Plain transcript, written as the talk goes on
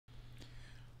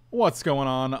What's going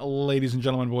on, ladies and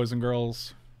gentlemen, boys and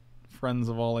girls, friends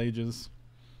of all ages?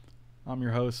 I'm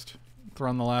your host,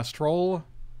 Thrun the Last Troll.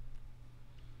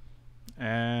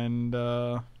 And, what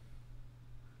are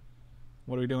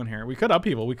we doing here? We could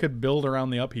upheaval. We could build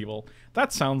around the upheaval.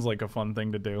 That sounds like a fun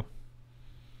thing to do.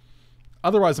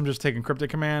 Otherwise, I'm just taking Cryptic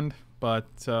Command, but,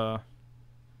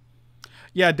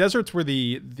 yeah, Deserts were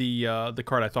the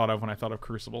card I thought of when I thought of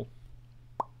Crucible.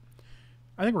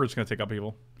 I think we're just going to take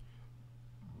upheaval.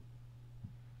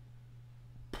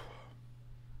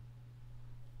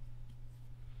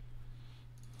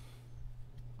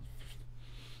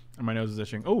 And my nose is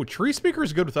itching. Oh, Tree Speaker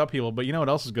is good with upheaval, but you know what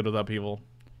else is good with upheaval?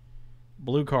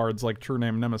 Blue cards like True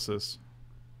Name Nemesis.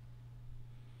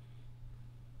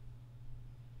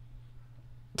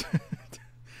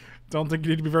 Don't think you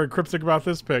need to be very cryptic about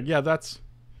this pick. Yeah, that's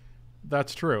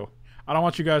true. I don't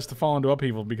want you guys to fall into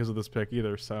upheaval because of this pick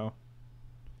either, so.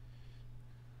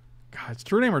 God, it's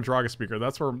True Name or Draga Speaker.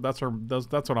 That's what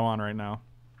I'm on right now.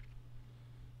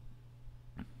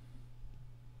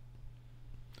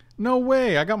 No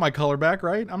way! I got my color back,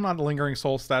 right? I'm not lingering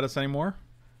soul status anymore.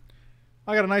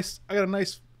 I got a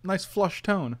nice flush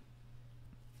tone.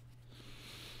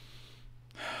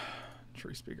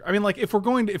 Tree Speaker. I mean, like, if we're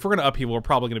gonna upheaval, we're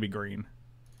probably gonna be green.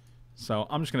 So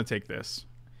I'm just gonna take this.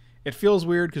 It feels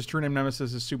weird because True Name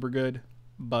Nemesis is super good,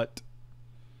 but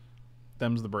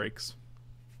them's the breaks.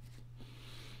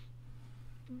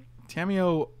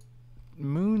 Tamiyo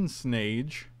Moon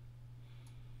Snage.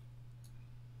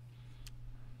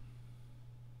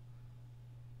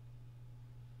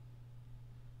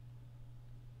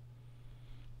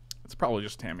 It's probably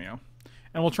just Tamiyo.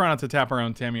 And we'll try not to tap our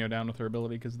own Tamiyo down with her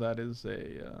ability, because that is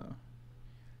a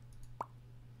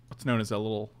what's known as a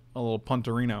little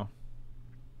punterino.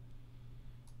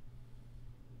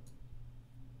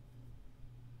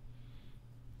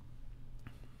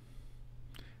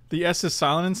 The S is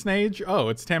silent in Snage? Oh,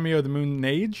 it's Tamiyo the Moon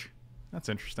Nage? That's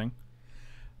interesting.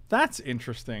 That's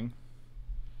interesting.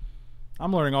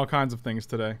 I'm learning all kinds of things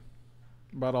today.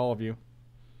 About all of you.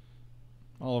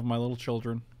 All of my little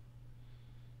children.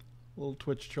 Little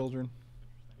Twitch children.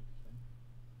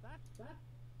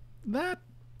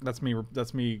 That's me, you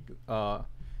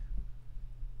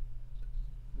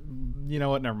know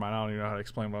what? Never mind. I don't even know how to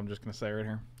explain what I'm just going to say right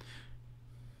here.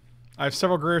 I have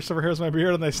several gray silver hairs in my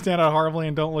beard, and they stand out horribly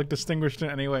and don't look distinguished in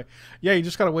any way. Yeah, you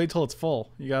just gotta wait till it's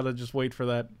full. You gotta just wait for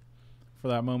that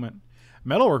moment.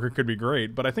 Metalworker could be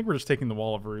great, but I think we're just taking the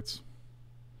Wall of Roots.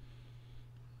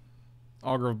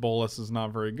 Augur of Bolus is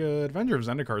not very good. Avenger of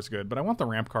Zendikar is good, but I want the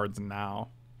ramp cards now.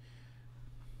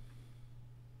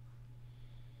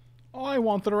 I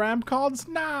want the ramp cards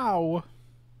now!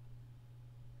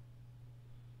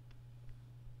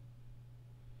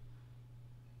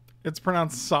 It's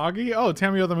pronounced Soggy? Oh,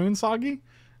 Tamiyo the Moon Soggy?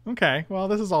 Okay, well,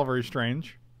 this is all very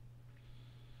strange.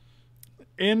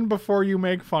 In before you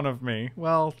make fun of me.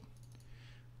 Well,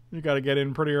 you gotta get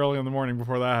in pretty early in the morning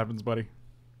before that happens, buddy.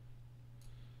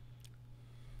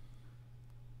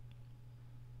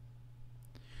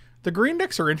 The green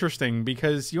decks are interesting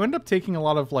because you end up taking a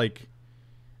lot of, like,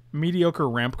 mediocre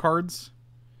ramp cards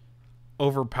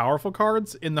over powerful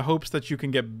cards in the hopes that you can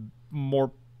get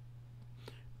more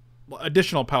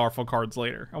additional powerful cards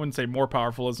later. I wouldn't say more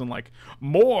powerful as in like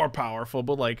more powerful,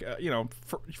 but like you know,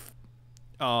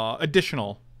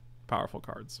 additional powerful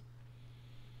cards.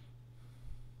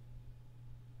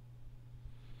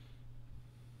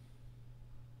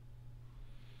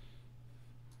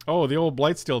 Oh, the old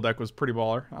Blightsteel deck was pretty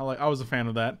baller. I was a fan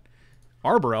of that.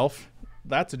 Arbor Elf,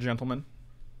 that's a gentleman.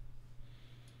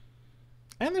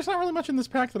 And there's not really much in this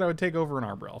pack that I would take over an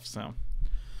Arbor Elf, so.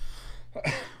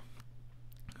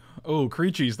 Oh,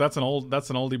 Creachies, that's an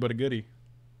oldie but a goodie.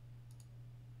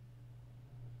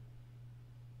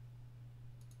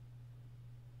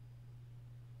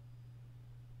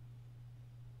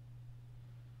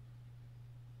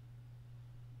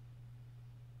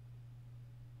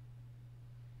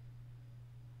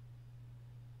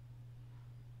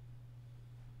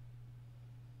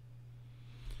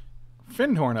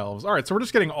 Fyndhorn Elves. Alright, so we're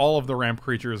just getting all of the ramp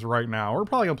creatures right now. We're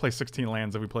probably going to play 16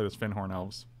 lands if we play this Fyndhorn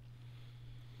Elves.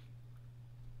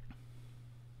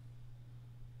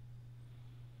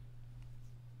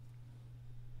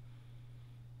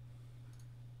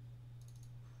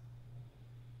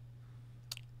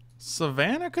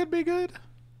 Savannah could be good.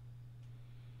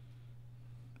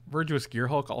 Virtuous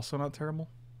Gearhulk, also not terrible.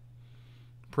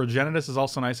 Progenitus is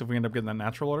also nice if we end up getting that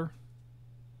natural order.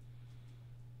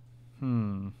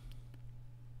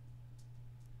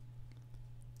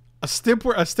 A stip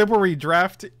where we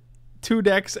draft 2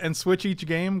 decks and switch each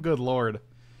game? Good lord.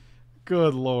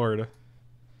 Good lord.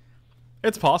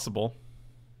 It's possible.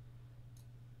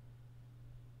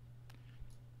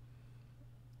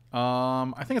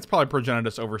 I think it's probably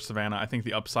Progenitus over Savannah. I think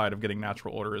the upside of getting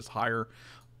natural order is higher.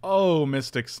 Oh,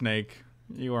 Mystic Snake.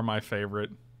 You are my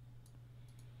favorite.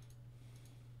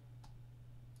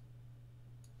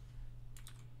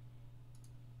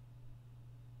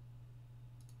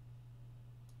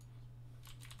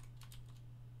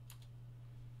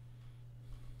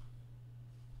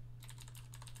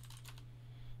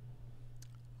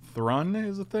 Thrun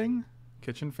is a thing?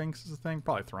 Kitchen Finks is a thing?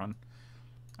 Probably Thrun.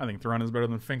 I think Thrun is better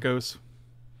than Finkos.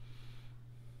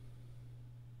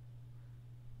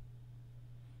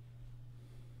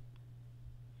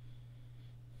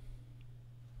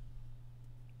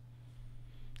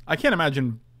 I can't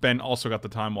imagine Ben also got the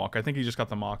Time Walk. I think he just got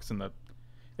the Mox and the...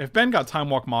 If Ben got Time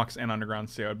Walk, Mox, and Underground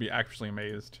Sea, I would be actually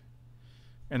amazed.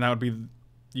 And that would be...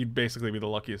 You'd basically be the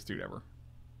luckiest dude ever.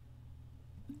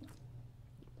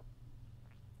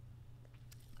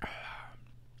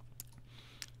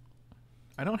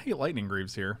 I don't hate Lightning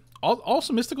Greaves here.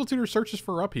 Also, Mystical Tutor searches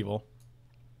for Upheaval.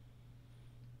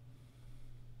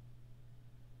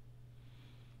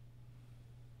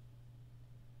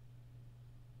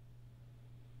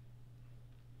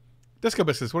 Disco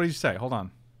Biscuits, what did you say? Hold on.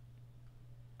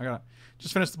 I gotta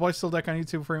just finished the Blightsteel deck on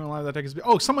YouTube for Live. That deck is...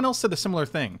 Oh, someone else said a similar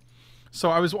thing. So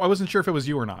I wasn't sure if it was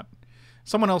you or not.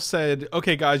 Someone else said,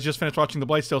 okay, guys, just finished watching the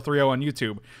Blightsteel 3.0 on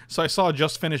YouTube. So I saw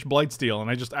just finished Blightsteel,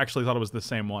 and I just actually thought it was the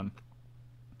same one.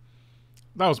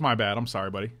 That was my bad. I'm sorry,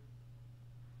 buddy.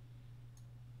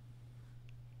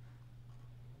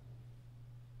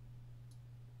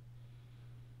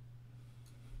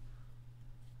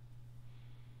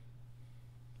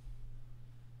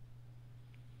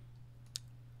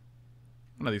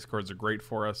 None of these cards are great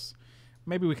for us.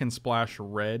 Maybe we can splash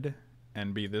red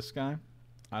and be this guy.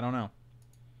 I don't know.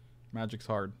 Magic's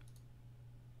hard.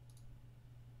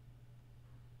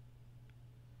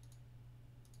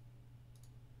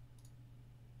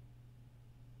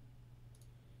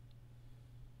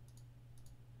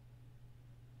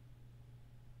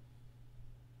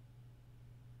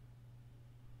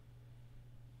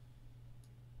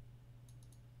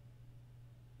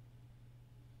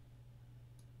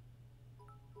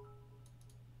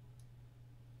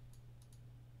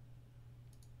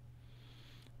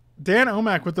 Dan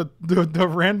Omac with the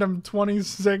random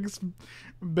 26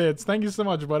 bits. Thank you so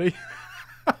much, buddy.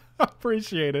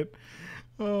 Appreciate it.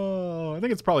 Oh, I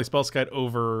think it's probably Spellskite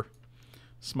over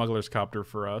Smuggler's Copter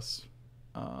for us.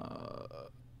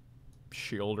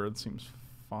 Shielder, it seems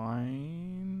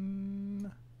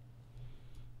fine.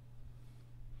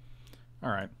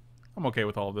 Alright. I'm okay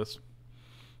with all of this.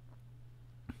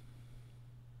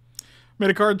 Made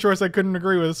a card choice I couldn't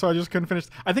agree with, so I just couldn't finish.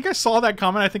 I think I saw that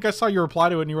comment. I think I saw your reply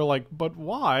to it, and you were like, but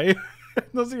why?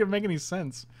 It doesn't even make any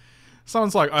sense.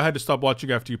 Someone's like, I had to stop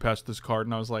watching after you passed this card,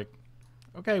 and I was like,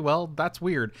 okay, well, that's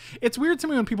weird. It's weird to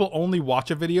me when people only watch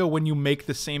a video when you make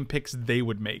the same picks they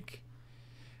would make.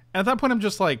 And at that point, I'm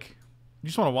just like, you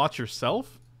just want to watch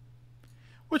yourself?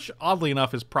 Which, oddly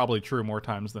enough, is probably true more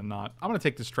times than not. I'm going to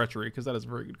take this Treachery, because that is a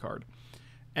very good card.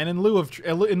 And in lieu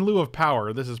of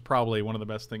power, this is probably one of the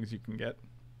best things you can get.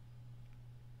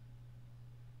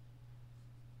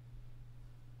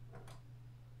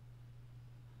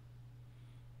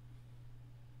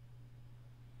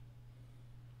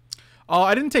 Oh,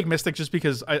 I didn't take Mystic just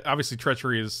because obviously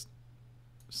Treachery is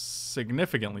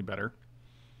significantly better.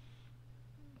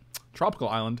 Tropical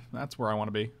Island, that's where I want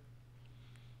to be.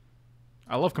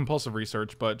 I love Compulsive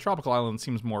Research, but Tropical Island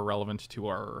seems more relevant to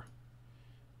our...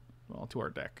 well, to our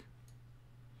deck.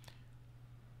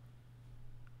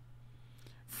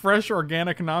 Fresh,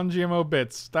 organic, non-GMO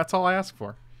bits. That's all I ask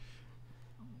for.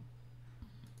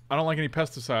 I don't like any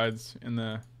pesticides in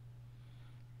the...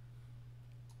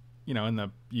 you know, in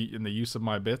the use of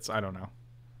my bits. I don't know.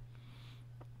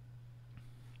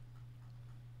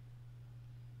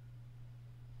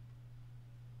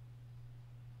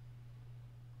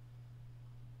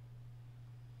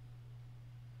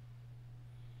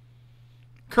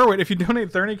 Kerwit, if you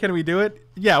donate 30, can we do it?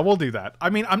 Yeah, we'll do that. I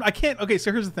mean, I can't... okay,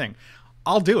 so here's the thing.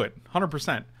 I'll do it,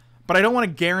 100%. But I don't want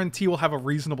to guarantee we'll have a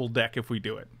reasonable deck if we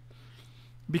do it.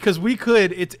 Because we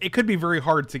could... it could be very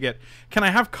hard to get... Can I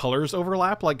have colors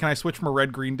overlap? Like, can I switch from a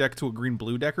red-green deck to a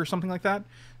green-blue deck or something like that?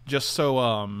 Just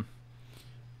so,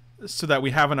 so that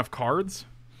we have enough cards?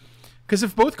 Because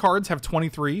if both cards have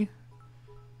 23...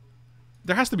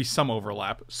 there has to be some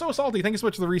overlap. So Salty, thank you so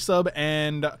much for the resub.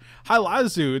 And hi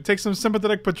Lazu, take some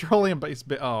sympathetic petroleum based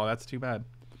bit. Oh, that's too bad.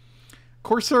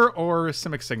 Courser or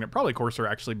Simic Signet? Probably Courser,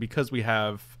 actually, because we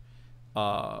have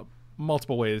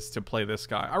multiple ways to play this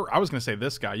guy. I was going to say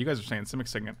this guy. You guys are saying Simic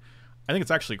Signet. I think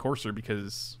it's actually Courser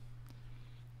because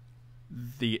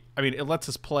I mean, it lets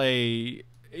us play...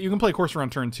 You can play Courser on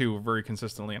turn 2 very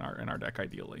consistently in our deck,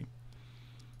 ideally.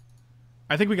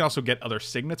 I think we can also get other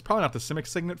signets. Probably not the Simic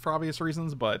signet for obvious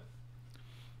reasons, but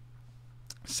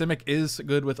Simic is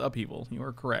good with Upheaval. You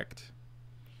are correct.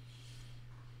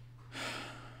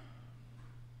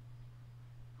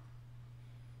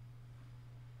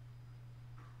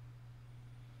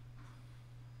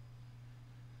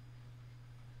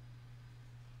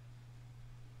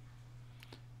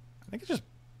 I think it's just...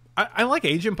 I like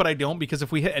Agent, but I don't, because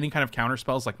if we hit any kind of counter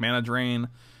spells like Mana Drain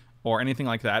or anything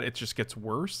like that, it just gets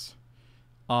worse.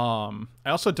 I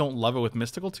also don't love it with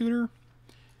Mystical Tutor.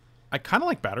 I kind of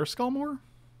like Batterskull more.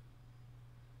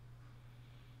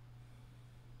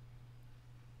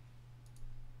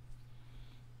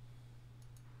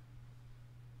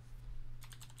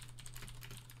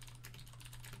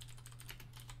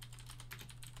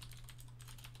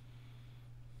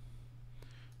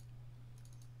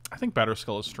 I think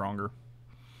Batterskull is stronger.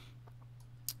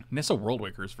 Nissa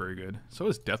Worldwaker is very good. So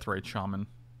is Deathrite Shaman.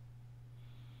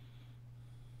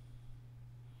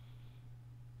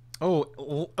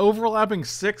 Oh, overlapping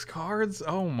 6 cards?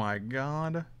 Oh my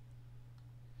god.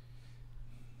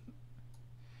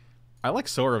 I like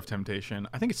Sower of Temptation.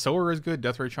 I think Sower is good,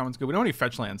 Deathrite Shaman's good. We don't have any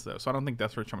fetch lands though, so I don't think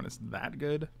Deathrite Shaman is that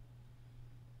good.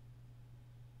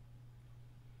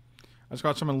 I just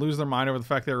got someone lose their mind over the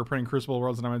fact they were printing Crucible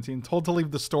Worlds in 19. Told to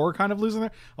leave the store, kind of losing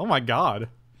their... Oh my god.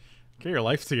 Get your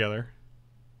life together.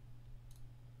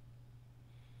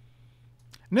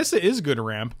 Nissa is good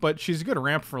ramp, but she's good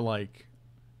ramp for, like...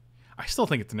 I still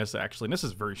think it's Nissa, actually.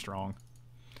 Nissa's very strong.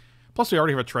 Plus, we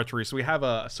already have a Treachery, so we have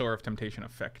a Sower of Temptation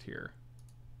effect here.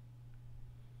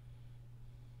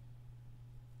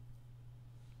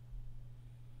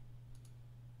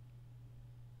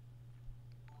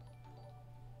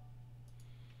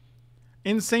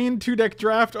 Insane 2-deck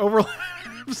draft overlap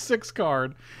 6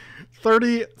 card.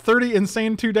 30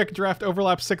 insane 2-deck draft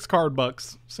overlap 6 card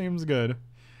bucks. Seems good.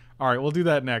 Alright, we'll do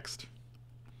that next.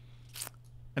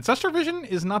 Ancestral Vision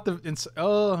is not the... it's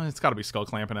got to be Skull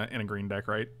Clamp in a green deck,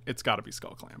 right? It's got to be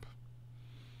Skull Clamp.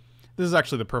 This is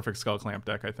actually the perfect Skull Clamp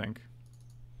deck, I think.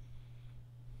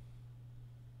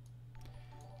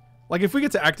 Like, if we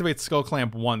get to activate Skull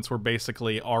Clamp once, we're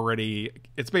basically already...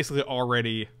 It's basically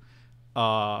already...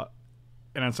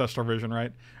 an Ancestral Vision,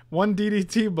 right? 1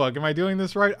 DDT bug. Am I doing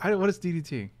this right? What is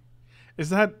DDT?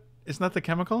 Isn't that the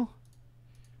chemical?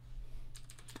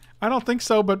 I don't think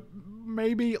so, but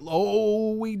maybe.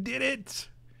 Oh, we did it.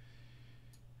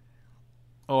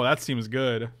 Oh, that seems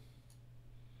good.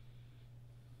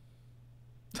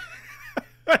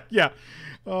 Yeah.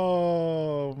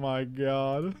 Oh my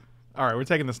god. All right, we're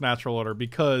taking this natural order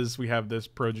because we have this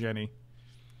progeny.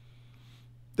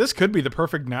 This could be the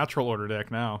perfect natural order deck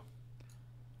now.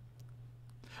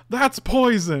 That's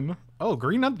poison. Oh,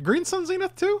 Green Sun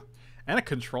Zenith too? And a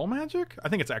Control Magic? I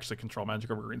think it's actually Control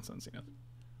Magic over Green Sun Zenith.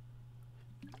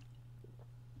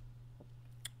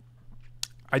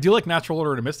 I do like Natural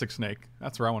Order to Mystic Snake.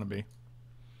 That's where I want to be.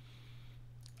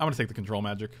 I'm going to take the Control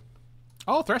Magic.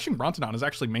 Oh, Thrashing Brontodon is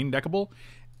actually main deckable,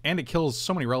 and it kills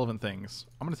so many relevant things.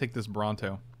 I'm going to take this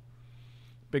Bronto.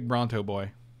 Big Bronto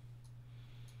boy.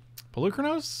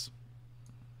 Pelucranos?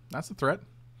 That's a threat.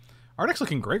 Our deck's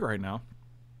looking great right now.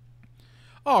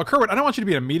 Oh, Kerwin, I don't want you to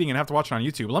be at a meeting and have to watch it on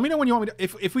YouTube. Let me know when you want me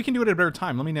to... If we can do it at a better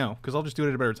time, let me know, because I'll just do it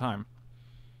at a better time.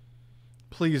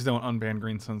 Please don't unban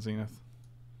Green Sun Zenith.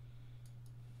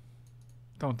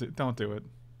 Don't do it.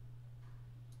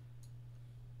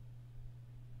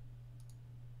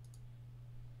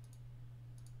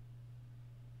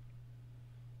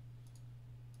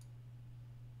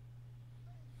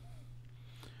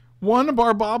 One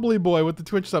Barbobbly boy with the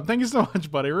Twitch sub. Thank you so much,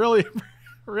 buddy. Really,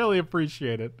 really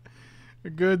appreciate it.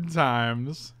 Good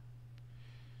times.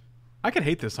 I could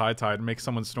hate this High Tide and make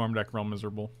someone's Storm deck real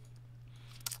miserable.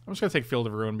 I'm just going to take Field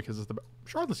of Ruin because it's the...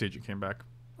 Shardless Agent came back.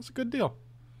 That's a good deal.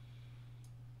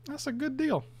 That's a good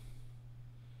deal.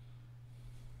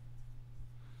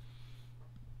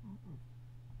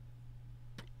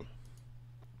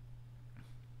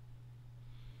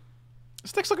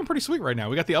 This deck's looking pretty sweet right now.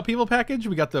 We got the Upheaval package.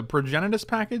 We got the Progenitus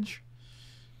package.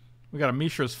 We got a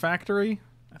Mishra's Factory.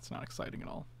 That's not exciting at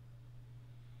all.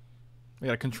 We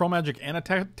got a Control Magic and a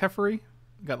Teferi.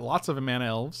 We got lots of Mana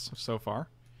Elves so far.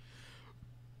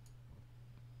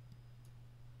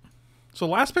 So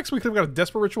last picks, we could have got a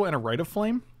Desperate Ritual and a Rite of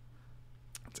Flame.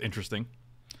 That's interesting.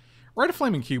 Rite of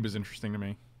Flame and Cube is interesting to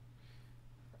me.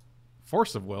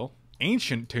 Force of Will.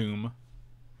 Ancient Tomb.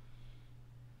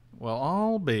 Well,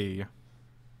 I'll be...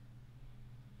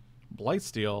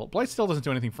 Blightsteel. Blightsteel doesn't do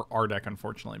anything for our deck,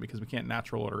 unfortunately, because we can't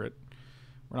natural order it.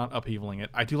 We're not upheavaling it.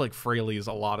 I do like Fraley's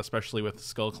a lot, especially with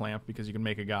Skull Clamp, because you can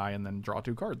make a guy and then draw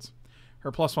 2 cards.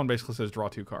 Her +1 basically says draw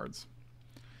 2 cards.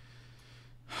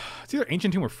 It's either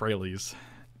Ancient Tomb or Fraley's.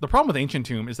 The problem with Ancient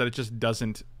Tomb is that it just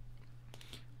doesn't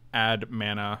add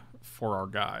mana for our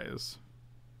guys.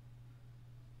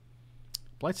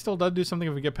 Blight still does do something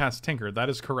if we get past Tinker. That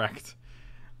is correct.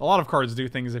 A lot of cards do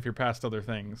things if you're past other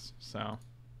things, so...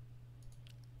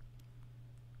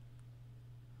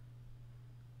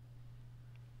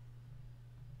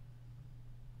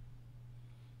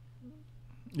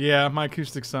 Yeah, my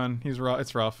acoustic son. He's rough.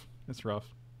 It's rough. It's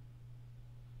rough.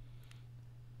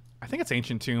 I think it's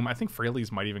Ancient Tomb. I think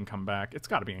Fraley's might even come back. It's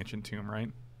got to be Ancient Tomb,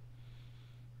 right?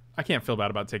 I can't feel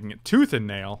bad about taking it. Tooth and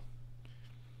Nail.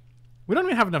 We don't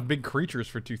even have enough big creatures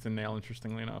for Tooth and Nail,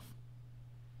 interestingly enough.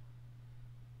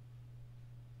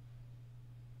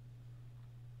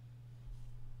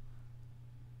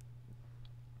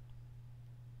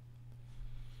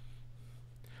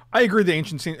 I agree the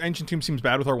Ancient Tomb seems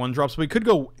bad with our 1-drops. We could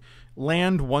go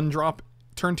land 1-drop,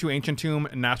 turn to Ancient Tomb,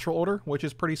 Natural Order, which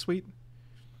is pretty sweet.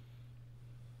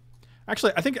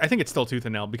 Actually, I think it's still Tooth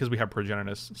and Nail because we have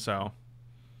Progenitus, so...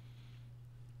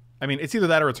 I mean, it's either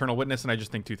that or Eternal Witness, and I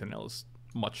just think Tooth and Nail is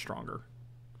much stronger.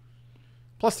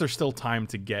 Plus, there's still time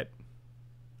to get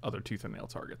other Tooth and Nail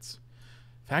targets.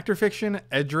 Factor Fiction,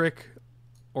 Edric,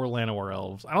 or Llanowar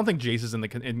Elves. I don't think Jace is in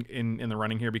the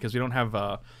running here because we don't have...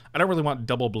 I don't really want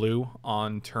double blue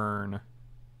on turn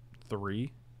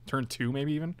 3. Turn 2,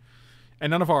 maybe even. And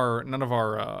none of our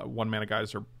 1-mana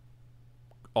guys are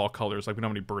all colors. Like, we don't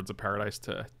have any Birds of Paradise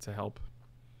to help.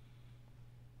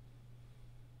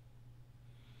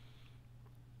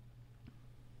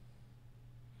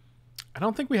 I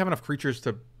don't think we have enough creatures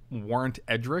to warrant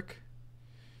Edric.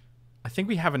 I think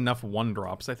we have enough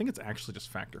 1-drops. I think it's actually just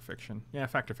Factor Fiction. Yeah,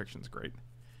 Factor Fiction's great.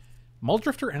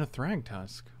 Muldrifter and a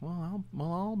Thragtusk. Well,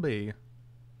 I'll be.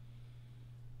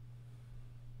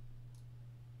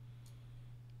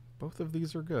 Both of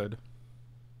these are good.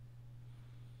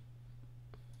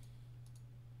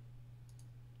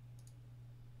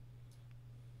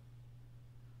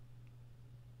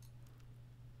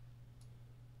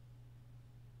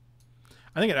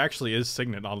 I think it actually is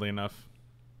Signet, oddly enough.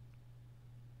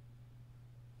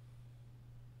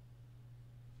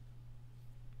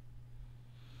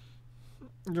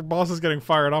 Your boss is getting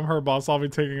fired. I'm her boss. I'll be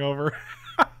taking over.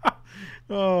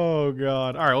 Oh,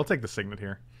 God. All right, we'll take the Signet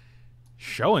here.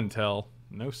 Show and Tell.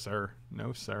 No, sir.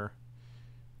 No, sir.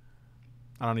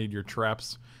 I don't need your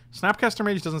traps. Snapcaster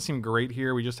Mage doesn't seem great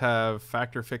here. We just have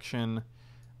Factor Fiction,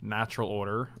 Natural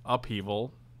Order,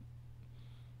 Upheaval,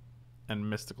 and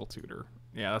Mystical Tutor.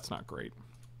 Yeah, that's not great.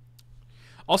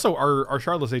 Also, our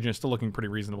Shardless Agent is still looking pretty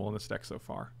reasonable in this deck so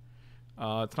far.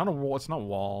 It's not a wall. It's not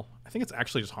wall. I think it's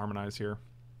actually just Harmonize here.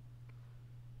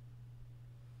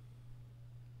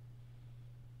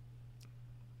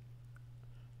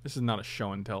 This is not a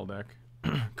show and tell deck.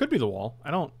 Could be the wall.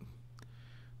 I don't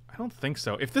think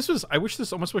so. If this was, I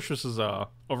almost wish this was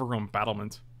Overgrown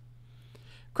Battlement.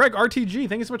 Craig RTG,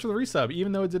 thank you so much for the resub.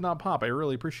 Even though it did not pop, I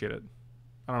really appreciate it.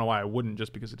 I don't know why I wouldn't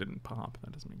just because it didn't pop.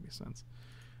 That doesn't make any sense.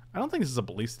 I don't think this is a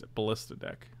Ballista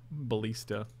deck.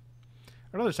 Ballista.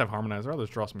 I'd rather just have Harmonize. I'd rather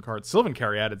just draw some cards. Sylvan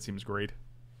Caryatid seems great.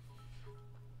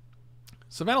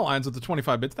 Savannah Lions with the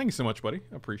 25 bits. Thank you so much, buddy.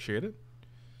 Appreciate it.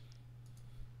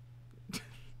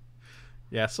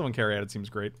 Yeah, Sylvan Caryatid seems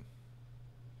great.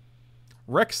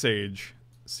 Rex Sage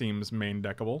seems main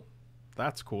deckable.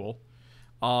 That's cool.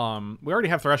 We already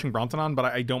have Thrashing Brontonon, but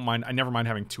I don't mind. I never mind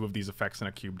having 2 of these effects in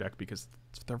a cube deck because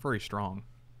they're very strong.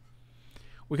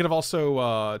 We could have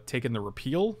also taken the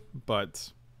Repeal,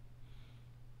 but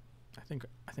I think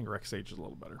Rex Sage is a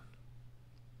little better.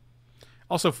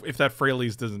 Also, if that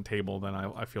Fraley's doesn't table, then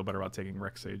I feel better about taking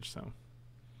Rex Sage. So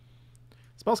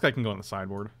Spellsky can go on the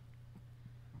sideboard.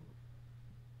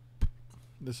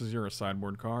 This is your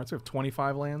sideboard card. So we have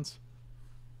 25 lands.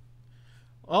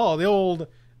 Oh, the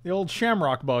old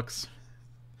Shamrock Bucks.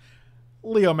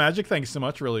 Leo Magic, thanks so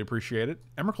much. Really appreciate it.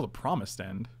 Emrakul the Promised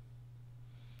End.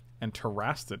 And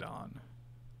Terastodon.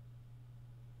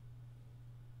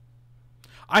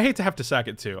 I hate to have to sack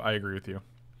it too. I agree with you.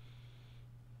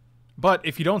 But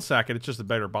if you don't sack it, it's just a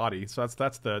better body. So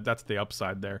that's the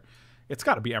upside there. It's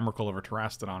got to be Emrakul over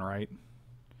Terastodon, right?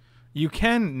 You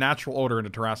can natural order into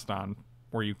Terastodon,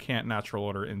 where you can't natural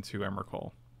order into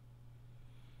Emrakul.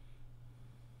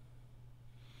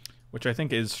 Which I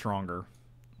think is stronger.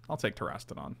 I'll take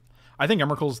Terastodon. I think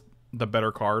Emrakul's the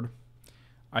better card.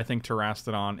 I think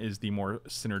Terastodon is the more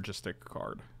synergistic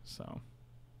card. So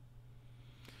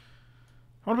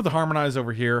I wonder if the Harmonize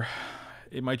over here,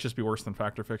 it might just be worse than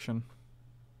Factor Fiction.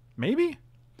 Maybe?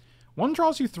 One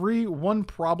draws you 3. One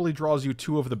probably draws you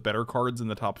 2 of the better cards in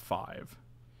the top 5.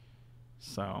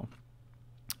 So,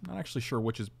 I'm not actually sure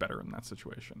which is better in that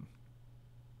situation.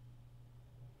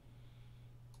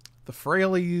 The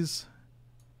Fraileys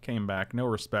came back. No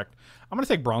respect. I'm going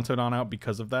to take Brontodon out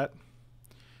because of that.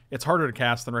 It's harder to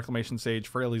cast than Reclamation Sage.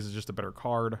 Fraileys is just a better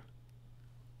card.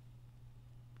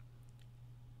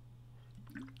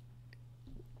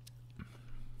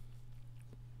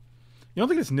 You don't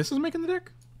think this Nis is making the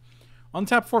deck?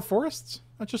 Untap 4 Forests?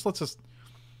 That just lets us...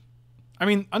 I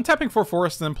mean, untapping 4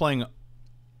 Forests and then playing...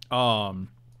 what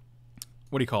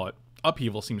do you call it?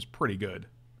 Upheaval seems pretty good.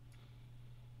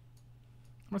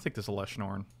 I'm going to take this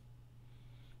Aleshnorn.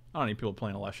 I don't need people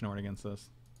playing Aleshnorn against this.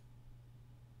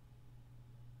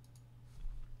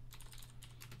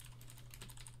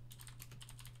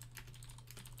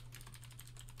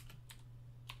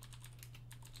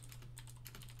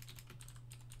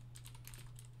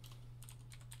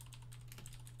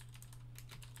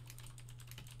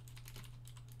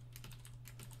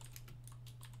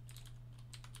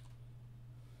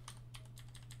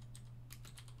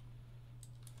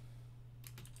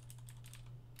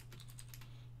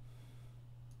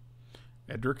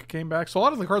 Edric came back. So a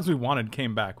lot of the cards we wanted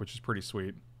came back, which is pretty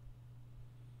sweet.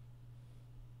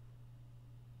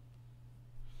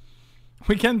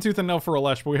 We can Tooth and Nail for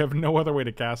Alesh, but we have no other way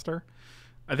to cast her.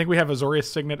 I think we have Azorius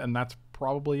Signet, and that's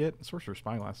probably it. Sorcerer's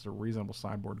Spyglass is a reasonable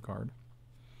sideboard card.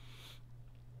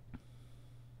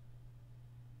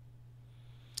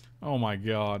 Oh my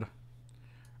god.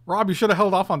 Rob, you should have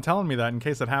held off on telling me that in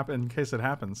case it happens.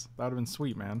 That would have been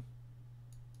sweet, man.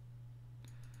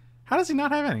 How does he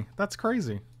not have any? That's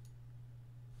crazy.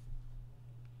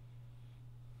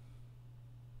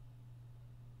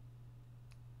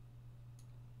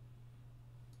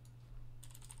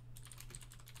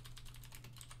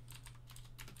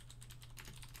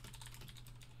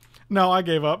 No, I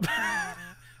gave up.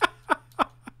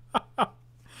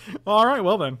 All right,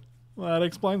 well then. That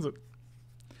explains it.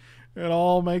 It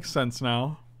all makes sense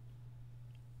now.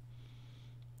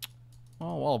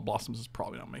 Well, Wall of Blossoms is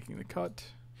probably not making the cut.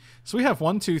 So we have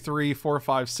 1, 2, 3, 4,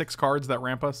 5, 6 cards that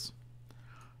ramp us.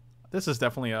 This is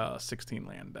definitely a 16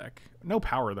 land deck. No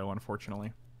power though,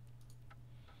 unfortunately.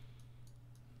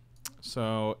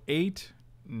 So 8,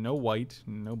 no white,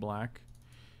 no black.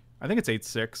 I think it's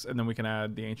 8-6, and then we can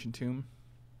add the Ancient Tomb.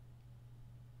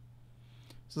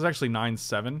 This is actually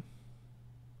 9-7.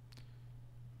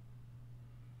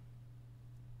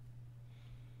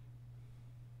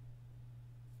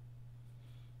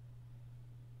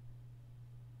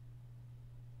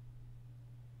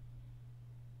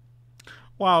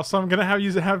 Wow, so I'm gonna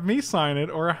have me sign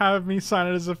it, or have me sign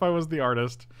it as if I was the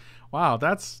artist. Wow,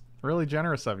 that's really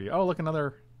generous of you. Oh, look,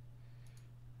 another.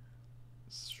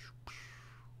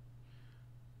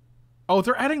 Oh,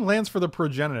 they're adding lands for the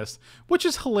Progenitus, which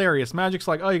is hilarious. Magic's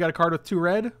like, oh, you got a card with 2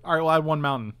 red? All right, we'll add 1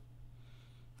 mountain.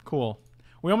 Cool.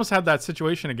 We almost had that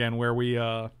situation again where we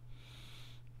 1,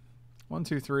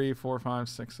 2, 3, 4, 5,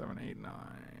 6, 7, 8, 9.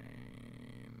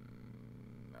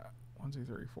 1, 2,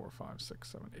 3, 4, 5,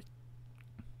 6, 7, 8.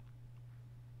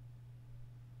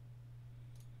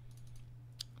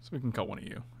 So we can cut one of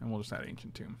you, and we'll just add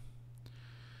Ancient Tomb.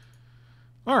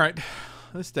 All right,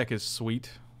 this deck is sweet.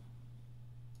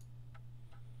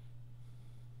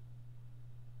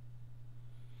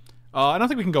 I don't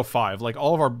think we can go 5. Like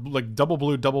all of our double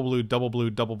blue, double blue, double blue,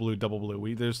 double blue, double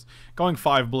blue. There's going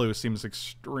 5 blue seems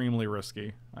extremely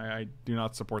risky. I do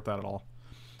not support that at all,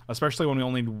 especially when we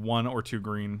only need 1 or 2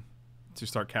 green to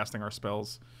start casting our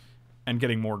spells and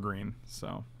getting more green.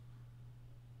 So.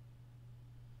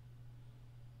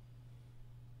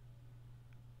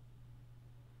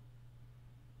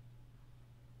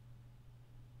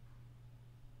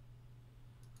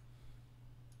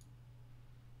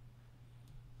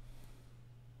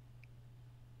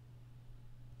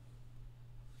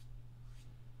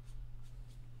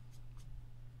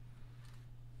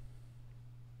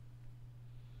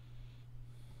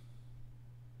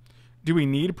 Do we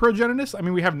need Progenitus? I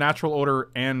mean, we have Natural Order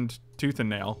and Tooth and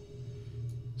Nail.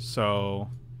 So,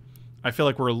 I feel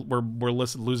like we're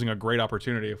losing a great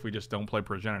opportunity if we just don't play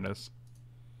Progenitus.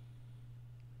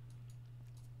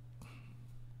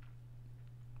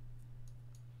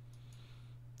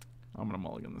 I'm going to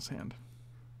mulligan this hand.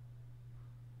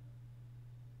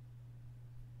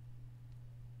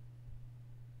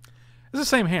 It's the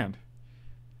same hand.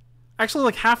 Actually,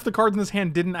 like half the cards in this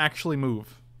hand didn't actually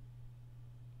move.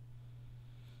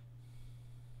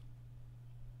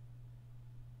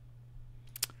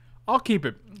 I'll keep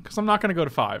it, because I'm not going to go to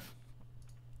 5.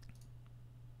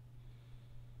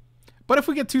 But if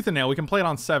we get Tooth and Nail, we can play it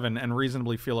on 7 and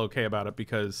reasonably feel okay about it,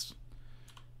 because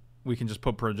we can just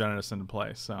put Progenitus into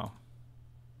play. So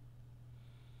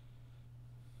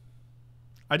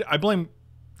I blame.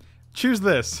 Choose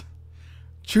this.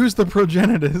 Choose the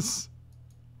Progenitus.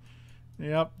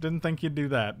 Yep, didn't think you'd do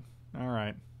that. All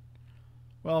right.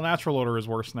 Well, Natural Order is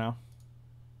worse now.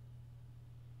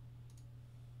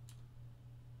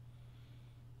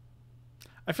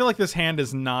 I feel like this hand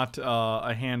is not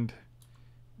a hand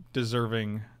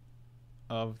deserving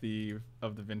of the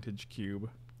vintage cube.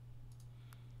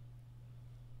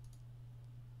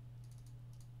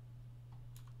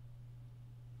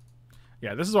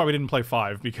 Yeah, this is why we didn't play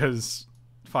 5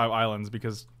 islands,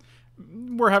 because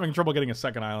we're having trouble getting a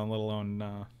second island, let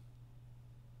alone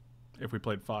if we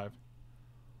played 5.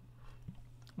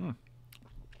 Hmm.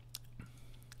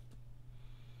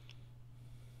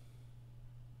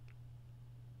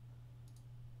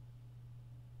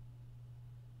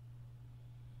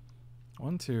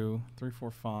 One, 2, 3,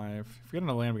 4, 5. If we get in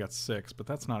a land, we got 6, but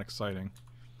that's not exciting.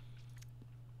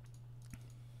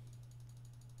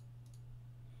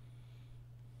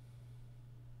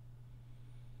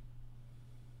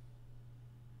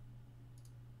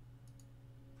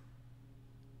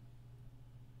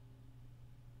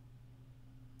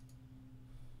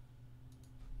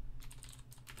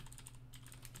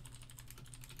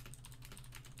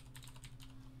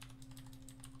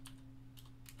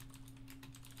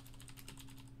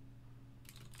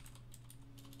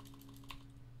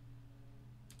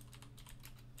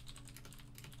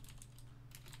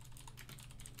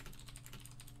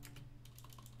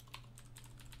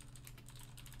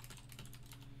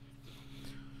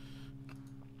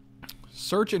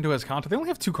 Search into his content. They only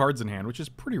have 2 cards in hand, which is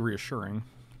pretty reassuring.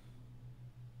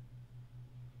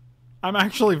 I'm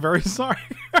actually very sorry.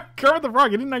 Kermit the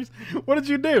Frog, you didn't what did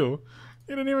you do?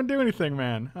 You didn't even do anything,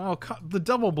 man. Oh, the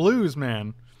double blues,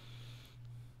 man.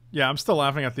 Yeah, I'm still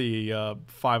laughing at the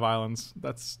 5 islands.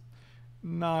 That's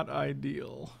not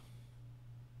ideal.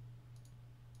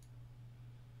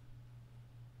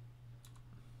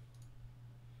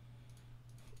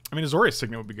 I mean, Azorius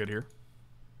Signet would be good here.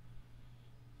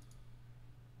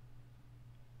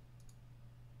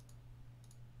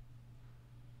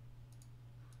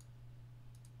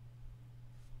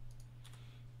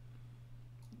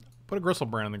 Put a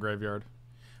Gristlebrand in the graveyard.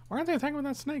 Why aren't they attacking with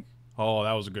that snake? Oh,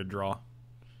 that was a good draw.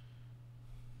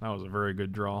 That was a very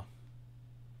good draw.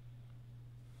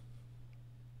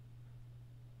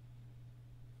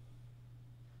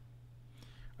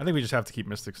 I think we just have to keep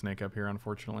Mystic Snake up here,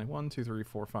 unfortunately. 1, 2, 3,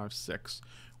 4, 5, 6.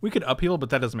 We could upheal, but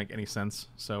that doesn't make any sense,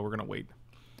 so we're going to wait.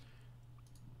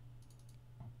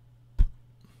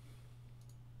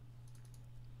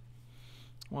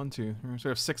 One, 2, 3. So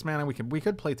we have 6 mana. We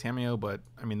could play Tameo, but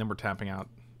I mean, then we're tapping out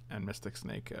and Mystic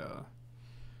Snake.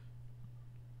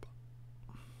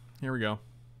 Here we go.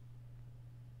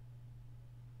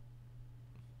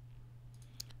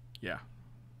 Yeah.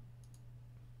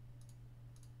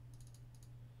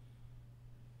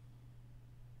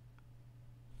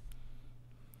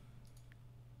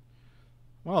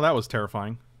 Well, that was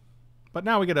terrifying. But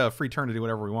now we get a free turn to do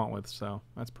whatever we want with, so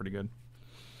that's pretty good.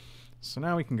 So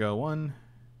now we can go 1,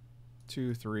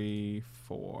 2, 3,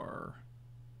 4,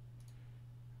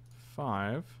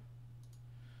 5.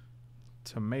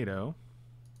 Tomato.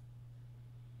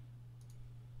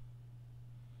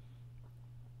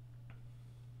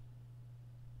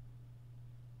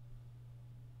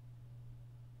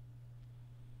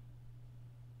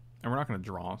 And we're not going to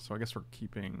draw, so I guess we're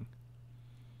keeping...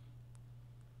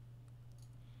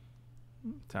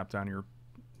 Tap down your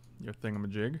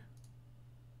thingamajig.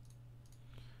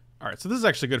 Alright, so this is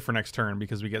actually good for next turn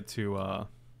because we get to...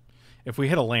 if we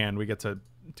hit a land, we get to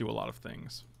do a lot of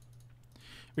things.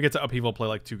 We get to upheaval play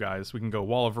like 2 guys. We can go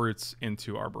Wall of Roots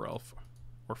into Arbor Elf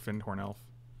or Findhorn Elf.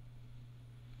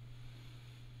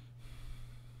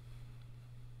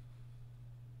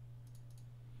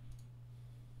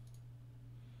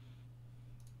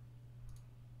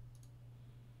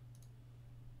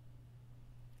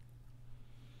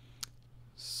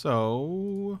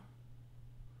 So...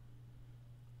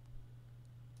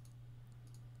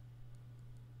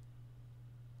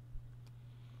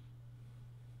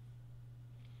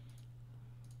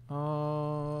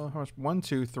 how much? 1,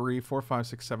 2, 3, 4, 5,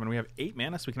 6, 7. We have 8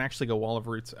 mana, so we can actually go Wall of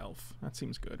Roots Elf. That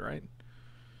seems good, right?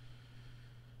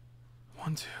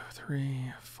 1, 2,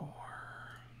 3, 4.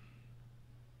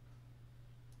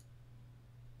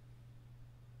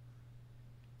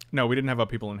 No, we didn't have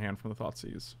people in hand from the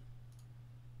Thoughtseize.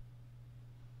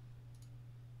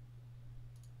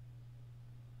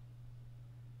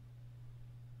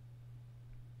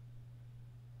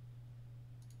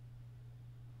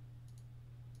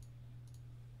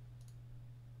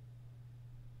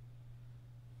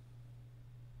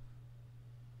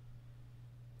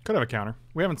 Could have a counter.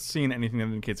 We haven't seen anything that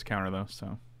indicates a counter, though,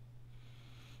 so.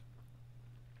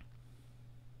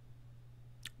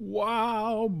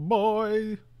 Wow,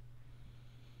 boy.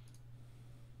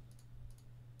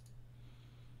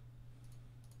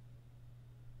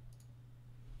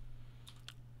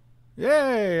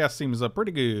 Yay, that seems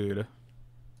pretty good.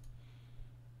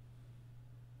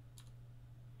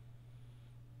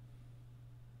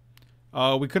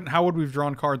 We couldn't. How would we have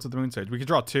drawn cards at the moon stage? We could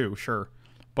draw 2, sure,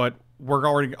 but we're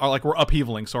already we're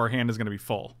upheavaling, so our hand is going to be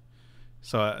full.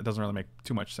 So it doesn't really make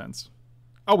too much sense.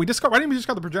 Oh, we discard. Why didn't we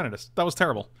discard the Progenitus? That was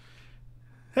terrible.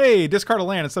 Hey, discard a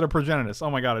land instead of Progenitus.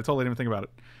 Oh my god, I totally didn't think about it.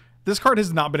 This card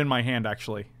has not been in my hand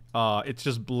actually. It's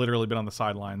just literally been on the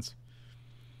sidelines,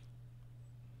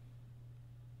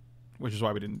 which is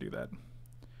why we didn't do that.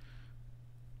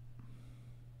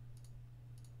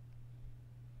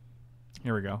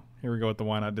 Here we go. Here we go with the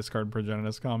why not discard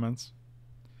Progenitus comments.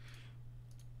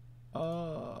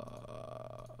 Yeah,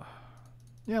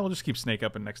 we'll just keep Snake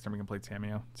up, and next time we can play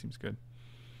Tamiyo. Seems good.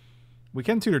 We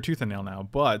can tutor Tooth and Nail now,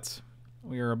 but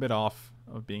we are a bit off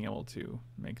of being able to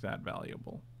make that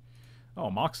valuable. Oh,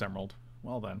 Mox Emerald.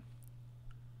 Well then.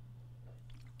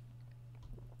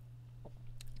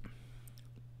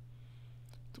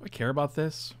 Do I care about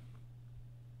this?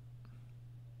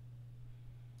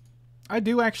 I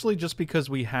do actually, just because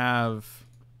we have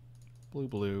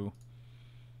blue.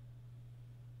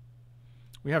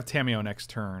 We have Tamiyo next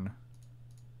turn.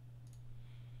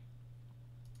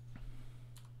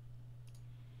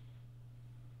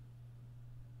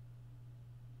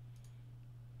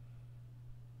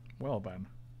 Well then.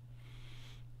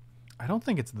 I don't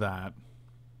think it's that.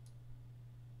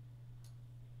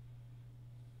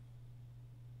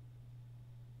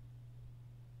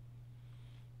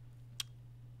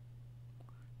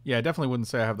 Yeah, I definitely wouldn't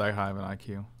say I have that high of an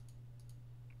IQ.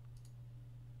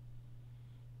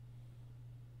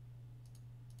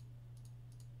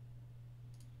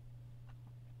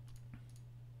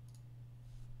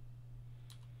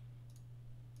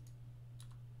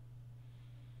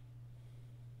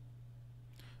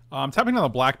 I'm tapping on the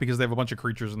black because they have a bunch of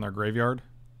creatures in their graveyard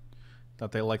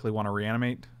that they likely want to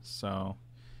reanimate. So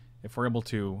if we're able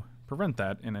to prevent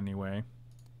that in any way,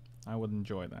 I would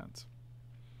enjoy that.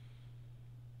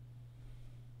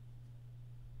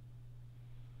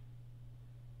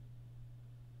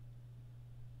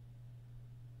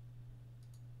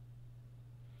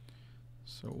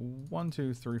 So 1,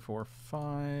 2, 3, 4,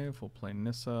 5. We'll play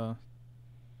Nissa.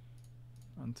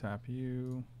 Untap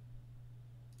you.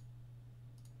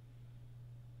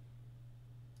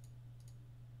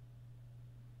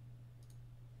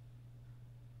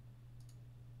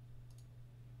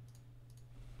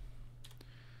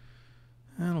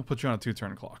 And we'll put you on a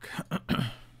 2-turn clock.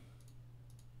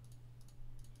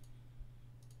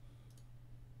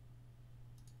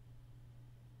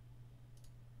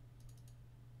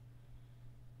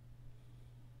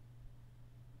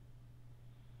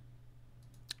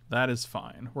 That is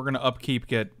fine. We're going to upkeep,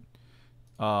 get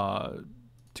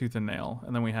Tooth and Nail.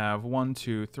 And then we have 1,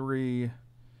 2, 3,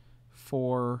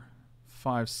 4,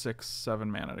 5, 6,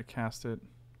 7 mana to cast it.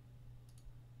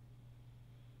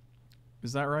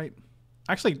 Is that right?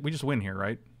 Actually, we just win here,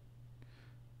 right?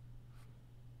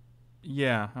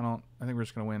 Yeah, I think we're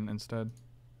just going to win instead.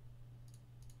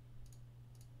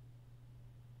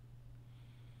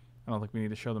 I don't think we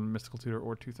need to show them Mystical Tutor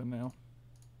or Tooth and Nail.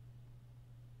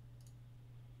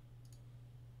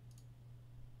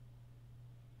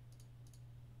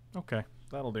 Okay,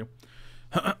 that'll do.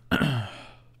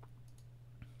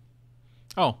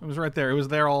 Oh, it was right there. It was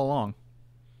there all along.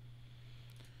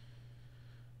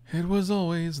 It was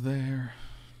always there.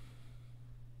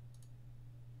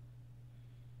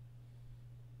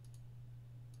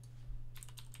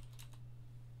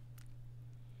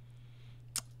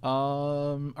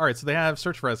 Alright, so they have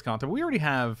Search for Esconta. We already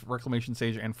have Reclamation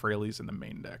Sage and Frailes in the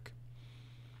main deck.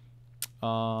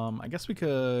 I guess we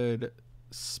could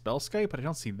Spellscape, but I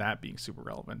don't see that being super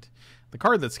relevant. The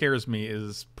card that scares me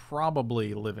is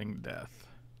probably Living Death.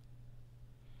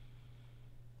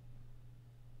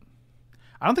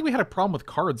 I don't think we had a problem with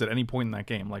cards at any point in that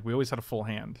game. Like, we always had a full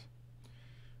hand.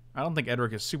 I don't think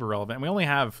Edric is super relevant. And we only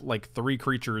have, like, 3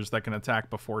 creatures that can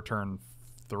attack before turn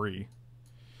 3.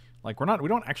 Like, we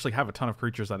don't actually have a ton of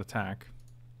creatures that attack.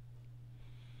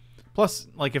 Plus,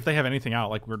 like, if they have anything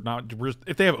out, like,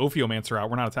 if they have Ophiomancer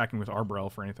out, we're not attacking with Arbor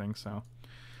Elf or anything, so.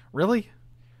 Really?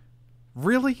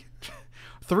 Really?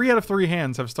 3 out of 3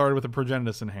 hands have started with a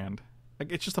Progenitus in hand.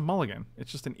 Like, it's just a mulligan.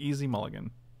 It's just an easy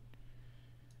mulligan.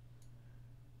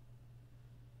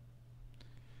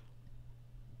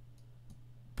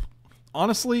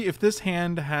 Honestly, if this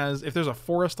hand has... If there's a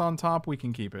forest on top, we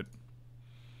can keep it.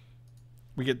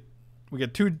 We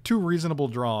get two reasonable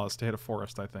draws to hit a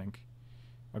forest, I think.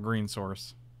 A green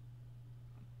source.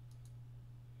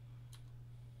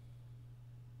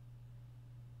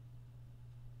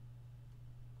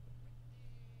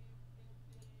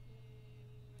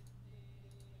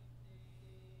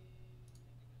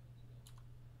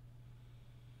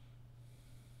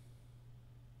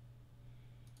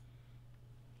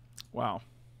 Wow.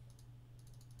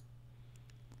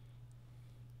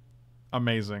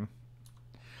 Amazing.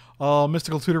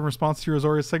 Mystical Tutor in response to your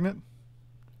Azorius Signet?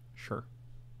 Sure.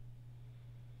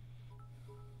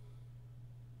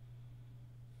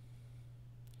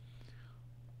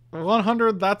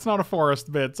 $100, that's not a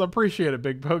forest bits. Appreciate it,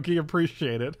 Big Pokey.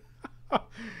 Appreciate it.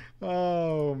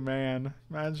 Oh, man.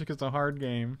 Magic is a hard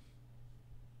game.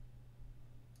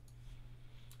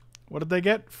 What did they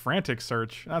get? Frantic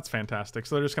Search. That's fantastic.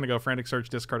 So they're just going to go Frantic Search,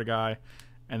 discard a guy,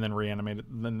 and then reanimate it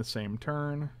in the same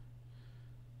turn.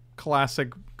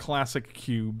 Classic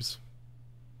cubes.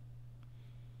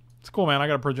 It's cool, man. I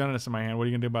got a Progenitus in my hand. What are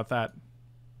you going to do about that?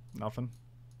 Nothing.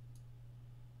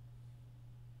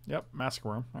 Yep, Massacre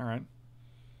Worm. All right.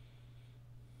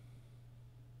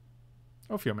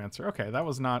 Ophiomancer. Okay, that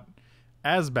was not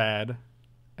as bad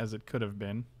as it could have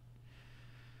been.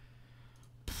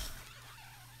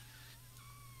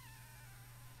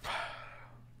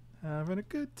 Having a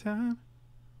good time.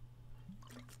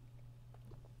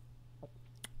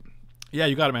 Yeah,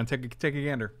 you got it, man. Take a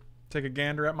gander. Take a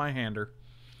gander at my hander.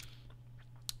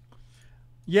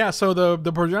 Yeah, so the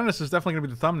Progenitus is definitely going to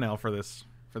be the thumbnail for this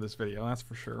video. That's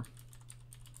for sure.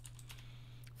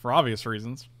 For obvious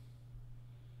reasons.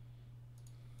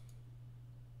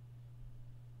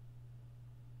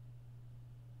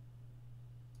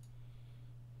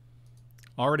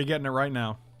 Already getting it right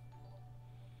now.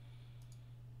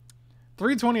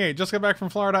 328. Just got back from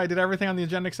Florida. I did everything on the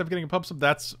agenda except getting a pub sub.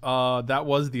 That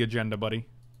was the agenda, buddy.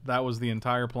 That was the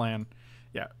entire plan.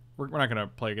 Yeah, we're not gonna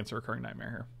play against a recurring nightmare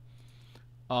here.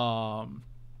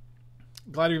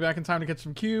 Glad to be back in time to get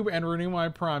some cube and renew my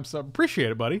Prime sub.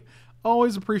 Appreciate it, buddy.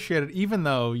 Always appreciate it, even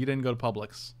though you didn't go to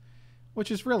Publix,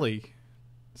 which is really,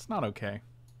 it's not okay.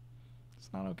 It's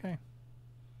not okay.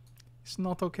 It's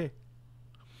not okay.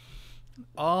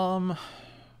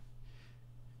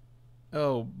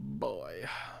 Oh boy.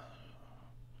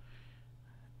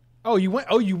 Oh, you went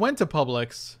to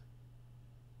Publix,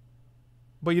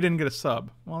 but you didn't get a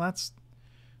sub. Well, that's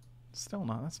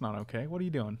not okay. What are you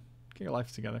doing? Get your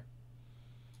life together.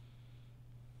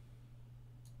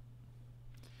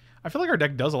 I feel like our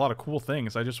deck does a lot of cool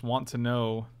things. I just want to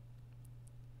know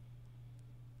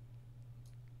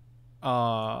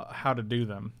how to do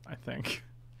them, I think.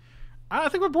 I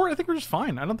think we're bored. I think we're just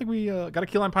fine. I don't think we got a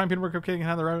keyline pine peanut butter cupcake and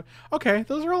have the road. Okay,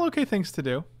 those are all okay things to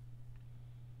do.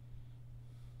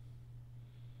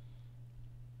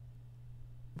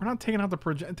 We're not taking out the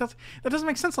project. That doesn't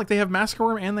make sense. Like, they have Massacre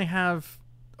Worm and they have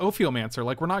Ophiomancer.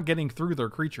 Like, we're not getting through their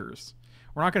creatures.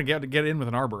 We're not going to get in with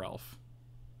an Arbor Elf.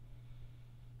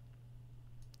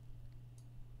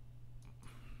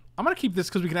 I'm going to keep this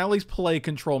because we can at least play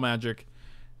Control Magic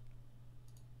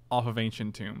off of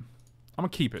Ancient Tomb. I'm going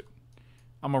to keep it.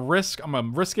 I'm gonna risk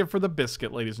it for the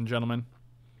biscuit, ladies and gentlemen.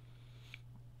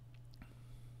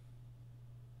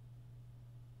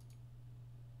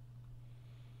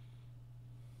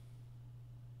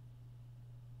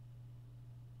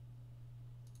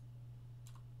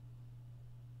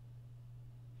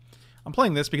 I'm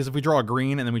playing this because if we draw a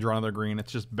green and then we draw another green,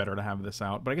 it's just better to have this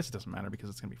out. But I guess it doesn't matter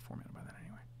because it's gonna be 4 mana by then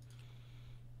anyway.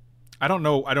 I don't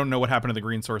know what happened to the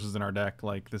green sources in our deck.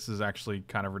 Like, this is actually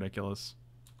kind of ridiculous.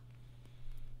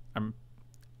 I'm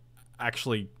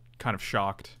actually kind of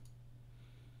shocked.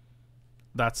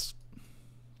 That's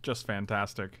just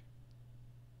fantastic.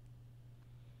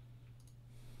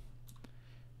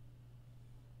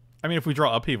 I mean, if we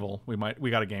draw Upheaval, we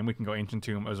got a game. We can go Ancient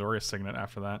Tomb, Azorius Signet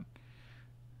after that.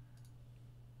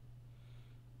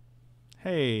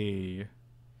 Hey.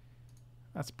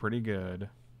 That's pretty good.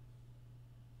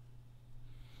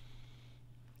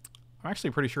 I'm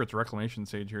actually pretty sure it's Reclamation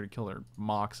Sage here to kill their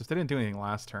Mox. If they didn't do anything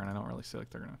last turn, I don't really see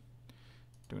like they're going to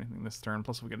do anything this turn.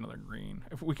 Plus, if we get another green.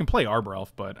 If we can play Arbor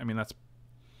Elf, but, I mean, that's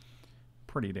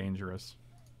pretty dangerous.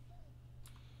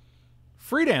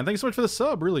 Freedan, thanks so much for the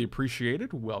sub. Really appreciate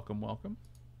it. Welcome, welcome.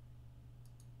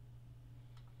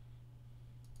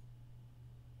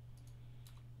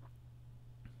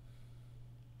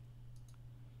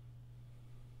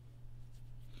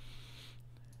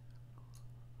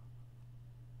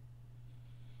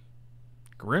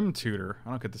 Grim Tutor. I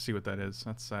don't get to see what that is.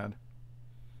 That's sad.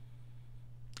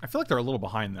 I feel like they're a little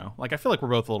behind, though. Like, I feel like we're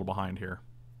both a little behind here.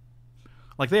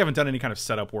 Like, they haven't done any kind of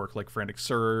setup work like Frantic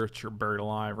Search or Buried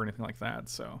Alive or anything like that.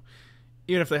 So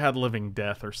even if they had Living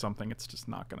Death or something, it's just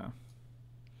not gonna.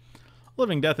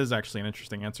 Living Death is actually an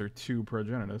interesting answer to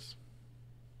Progenitus.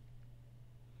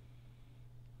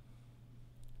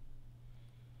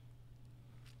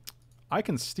 I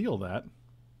can steal that.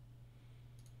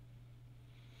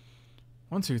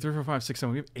 1, 2, 3, 4, 5, 6,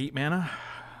 7. We have 8 mana.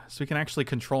 So we can actually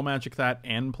control magic that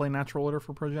and play Natural Order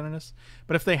for Progenitus.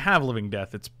 But if they have Living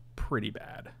Death, it's pretty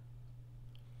bad.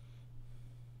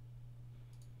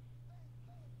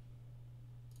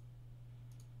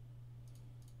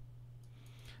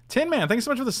 Tin Man, thanks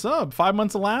so much for the sub. 5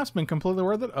 months elapsed, been completely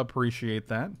worth it. Appreciate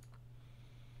that.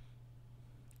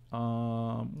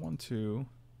 1, 2,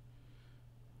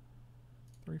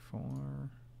 3, 4.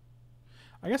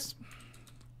 I guess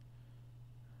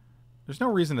there's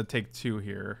no reason to take 2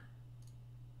 here.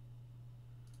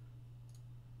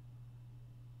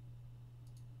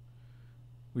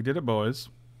 We did it, boys.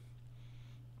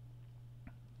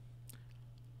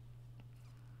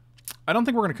 I don't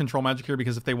think we're going to control magic here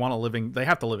because if they want a living, they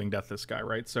have to Living Death this guy,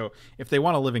 right? So if they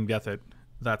want to Living Death it,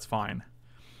 that's fine.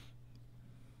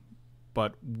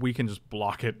 But we can just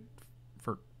block it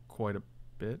for quite a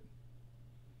bit.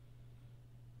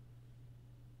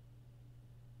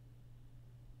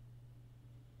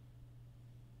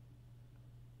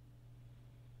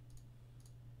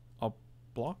 I'll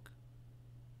block.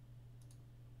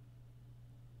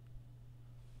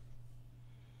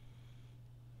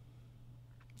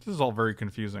 This is all very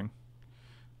confusing.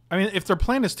 I mean, if their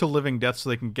plan is to Living Death so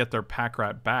they can get their pack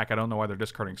rat back, I don't know why they're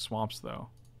discarding Swamps, though.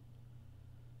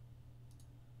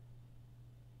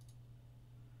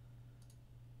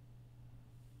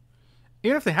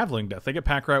 Even if they have Living Death, they get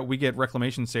pack rat, we get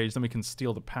Reclamation Sage, then we can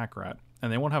steal the pack rat.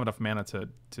 And they won't have enough mana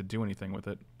to do anything with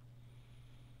it.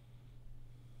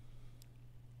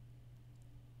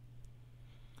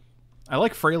 I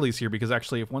like Fraley's here because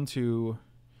actually if 1, 2,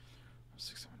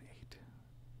 6, 7, 8...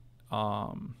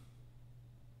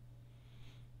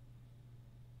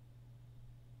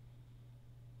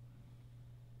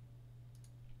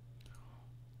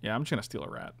 yeah, I'm just gonna steal a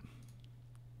rat.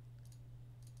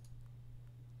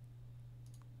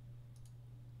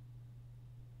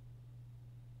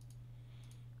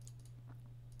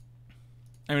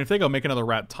 I mean, if they go make another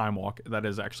rat Time Walk, that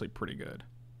is actually pretty good.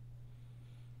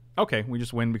 Okay, we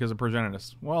just win because of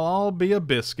Progenitus. Well, I'll be a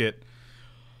biscuit.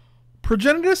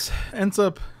 Progenitus ends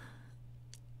up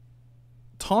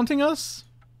taunting us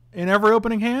in every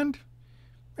opening hand,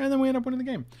 and then we end up winning the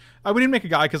game. We didn't make a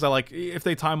guy because I like, if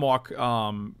they Time Walk,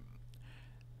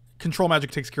 Control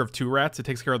Magic takes care of 2 rats. It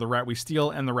takes care of the rat we steal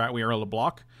and the rat we are able to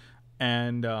block.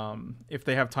 And if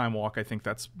they have Time Walk, I think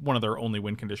that's one of their only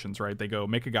win conditions, right? They go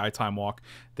make a guy Time Walk.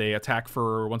 They attack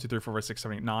for 1, 2, 3, 4, 5, 6,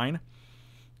 7, 8, 9.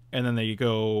 And then they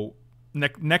go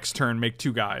next turn, make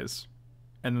 2 guys.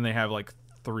 And then they have like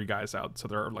 3 guys out. So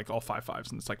they're like all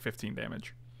 5/5s, and it's like 15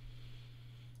 damage.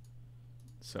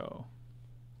 So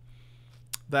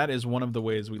that is one of the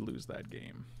ways we lose that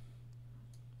game.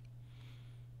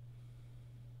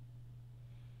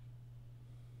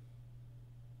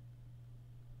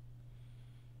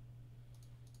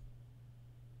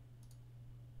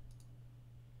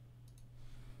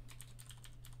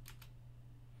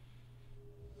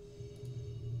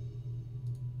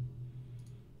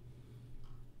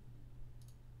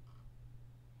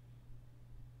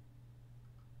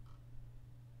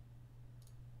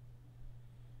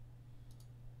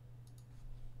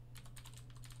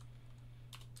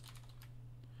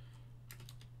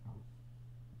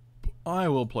 I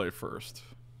will play first.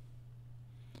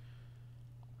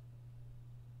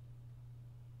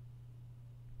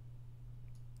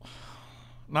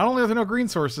 Not only are there no green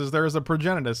sources, there is a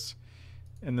Progenitus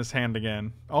in this hand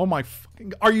again. Oh my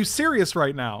fucking... Are you serious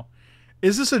right now?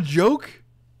 Is this a joke?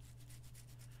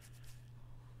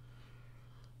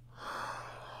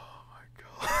 Oh my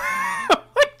god. I'm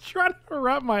like trying to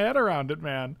wrap my head around it,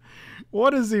 man.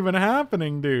 What is even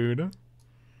happening, dude?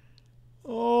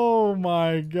 Oh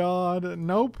my god.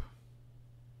 Nope.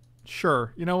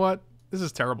 Sure. You know what? This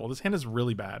is terrible. This hand is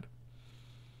really bad.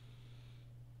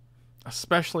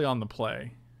 Especially on the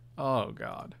play. Oh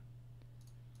god.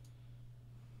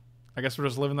 I guess we're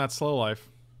just living that slow life.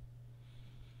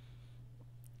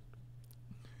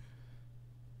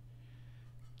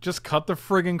 Just cut the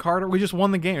friggin' card. We just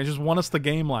won the game. It just won us the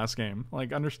game last game.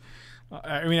 Like, I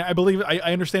mean,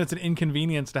 I understand it's an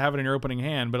inconvenience to have it in your opening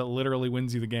hand, but it literally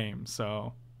wins you the game,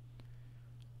 so.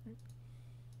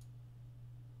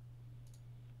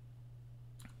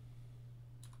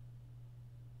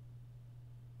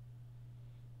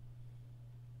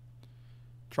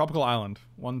 Tropical Island.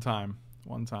 One time.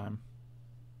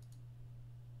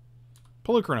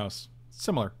 Pelucranos.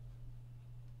 Similar.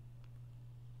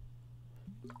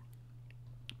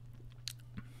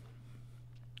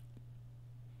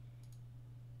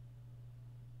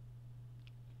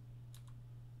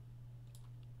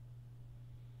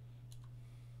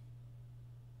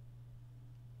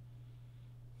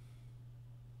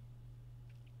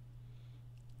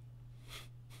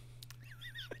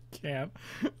 Can't.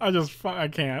 I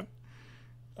can't.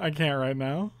 I can't right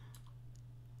now.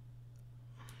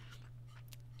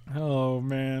 Oh,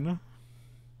 man.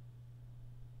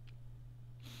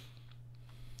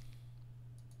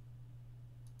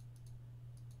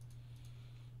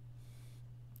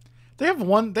 They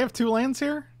have two lands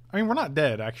here? I mean, we're not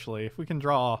dead, actually. If we can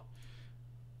draw...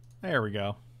 There we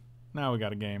go. Now we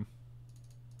got a game.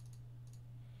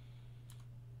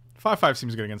 5/5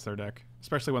 seems good against their deck.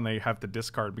 Especially when they have to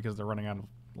discard because they're running out of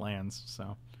lands,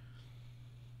 so...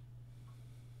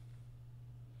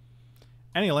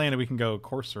 Any land we can go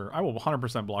Courser. I will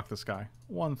 100% block this guy.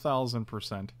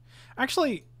 1000%.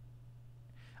 Actually,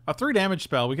 a 3 damage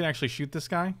spell, we can actually shoot this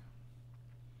guy.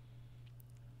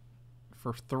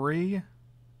 For 3.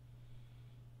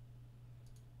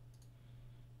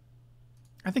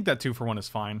 I think that 2-for-1 is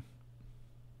fine.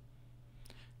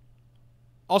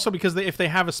 Also, because if they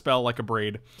have a spell like a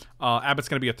Braid, Abbott's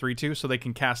going to be a 3/2, so they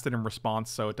can cast it in response,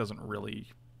 so it doesn't really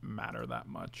matter that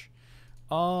much.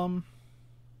 I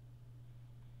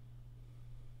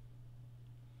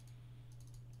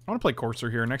want to play Courser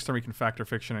here. Next time we can Factor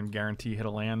Fiction and guarantee hit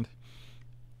a land,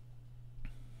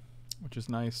 which is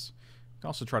nice. We can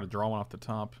also try to draw one off the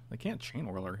top. They can't Chain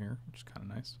Whirler here, which is kind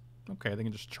of nice. Okay, they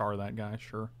can just char that guy,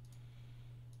 sure.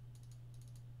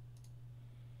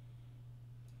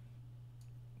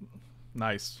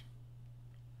 Nice.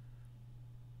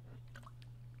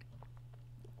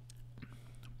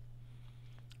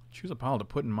 Choose a pile to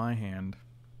put in my hand.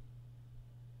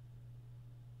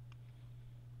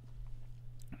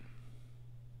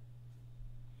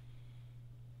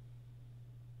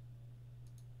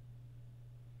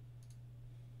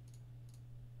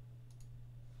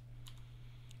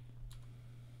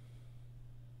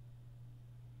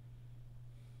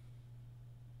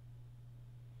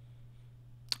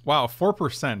 Wow,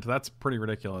 4%. That's pretty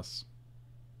ridiculous.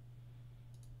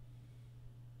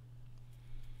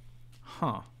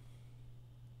 Huh.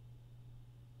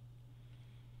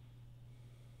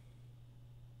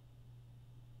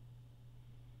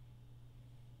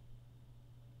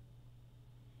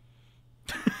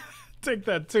 Take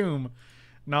that tomb.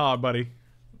 Nah, buddy.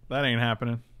 That ain't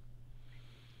happening.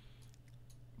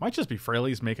 Might just be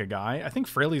Fraley's make a guy. I think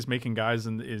Fraley's making guys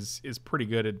is pretty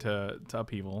good to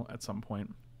upheaval at some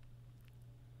point.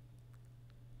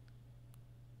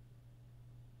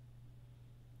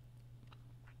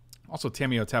 Also,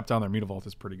 Tamiyo tap down their Mutavault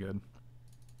is pretty good.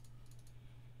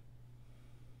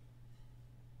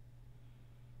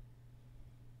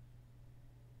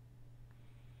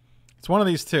 It's one of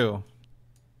these two.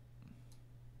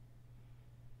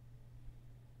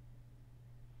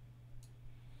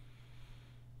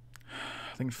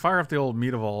 I think fire up the old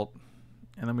Mutavault,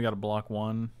 and then we got to block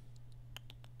one.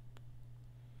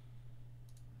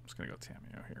 I'm just going to go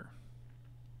Tamiyo here.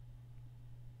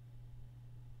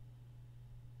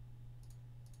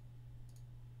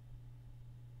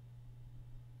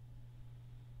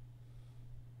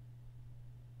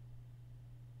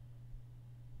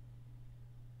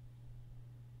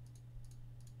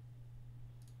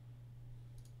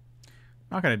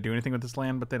 Not going to do anything with this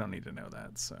land, but they don't need to know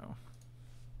that, so...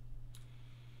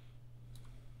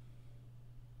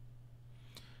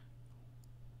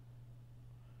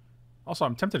 Also,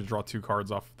 I'm tempted to draw 2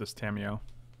 cards off this Tamiyo.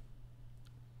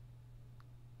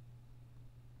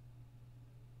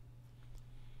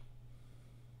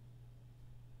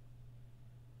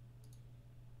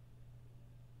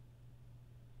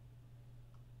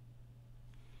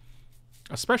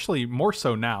 Especially more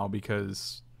so now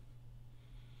because...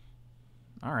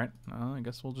 Alright, I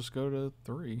guess we'll just go to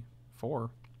 3, 4.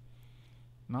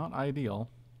 Not ideal,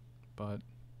 but...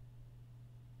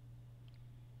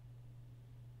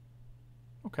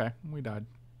 Okay, we died.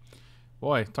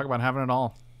 Boy, talk about having it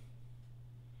all.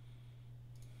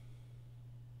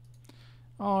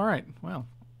 Alright, well.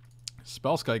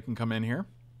 Spellskite can come in here.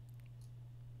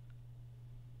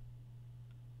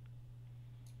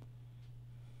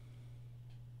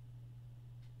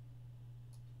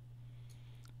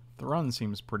 Thrun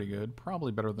seems pretty good.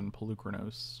 Probably better than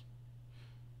Pelucranos.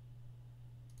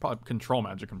 Probably Control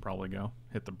Magic can probably go.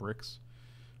 Hit the bricks.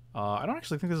 I don't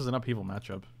actually think this is an upheaval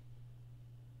matchup.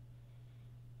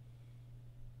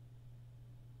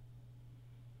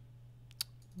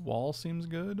 Wall seems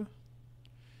good.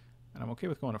 And I'm okay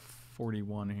with going to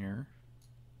 41 here.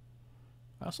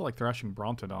 I also like Thrashing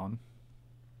Brontodon.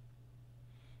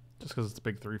 Just because it's a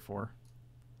big 3/4.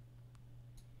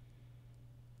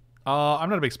 I'm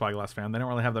not a big Spyglass fan. They don't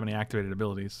really have that many activated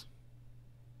abilities.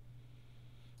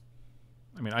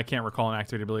 I mean, I can't recall an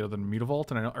activated ability other than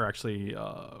Mutavault, and or actually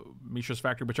Mishra's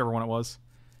Factory, whichever one it was.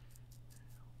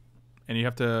 And you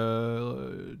have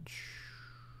to...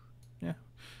 yeah.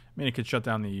 I mean, it could shut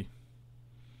down the...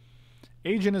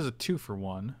 Agent is a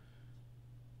 2-for-1.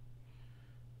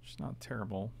 Which is not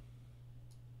terrible.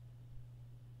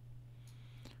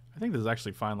 I think this is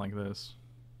actually fine like this.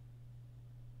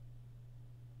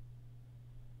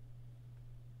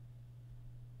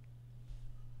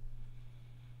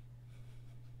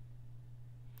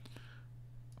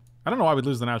 I don't know why we'd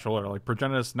lose the natural order. Like,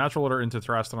 Progenitus, natural order into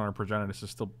Thrastodon or Progenitus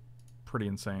is still pretty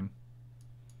insane.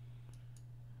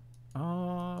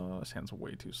 This hand's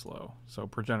way too slow. So,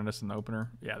 Progenitus in the opener.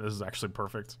 Yeah, this is actually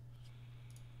perfect.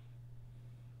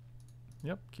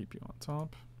 Yep, keep you on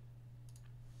top.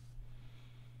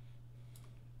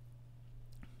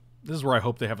 This is where I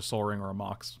hope they have a Soul Ring or a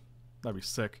Mox. That'd be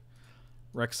sick.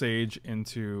 Rexage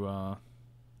into...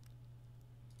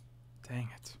 dang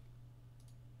it.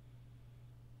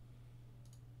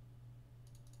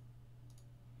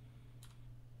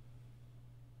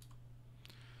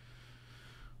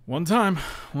 One time.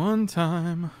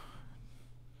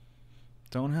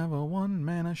 Don't have a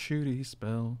 1-mana shooty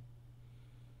spell.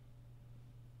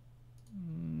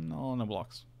 No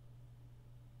blocks.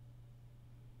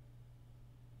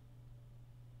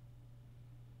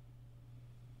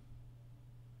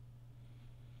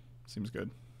 Seems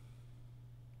good.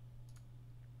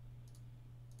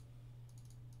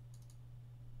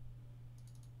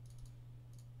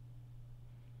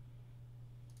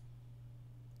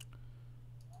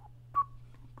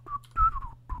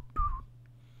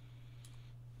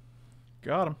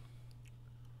 Got him.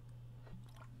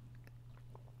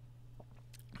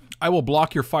 I will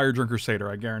block your Fire Drinker Satyr,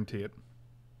 I guarantee it.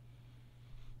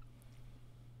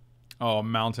 Oh,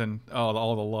 Mountain. Oh,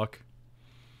 all the luck.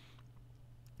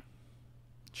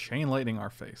 Chain Lightning our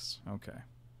face. Okay.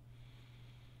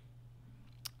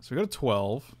 So we go to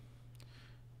 12.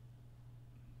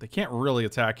 They can't really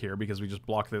attack here because we just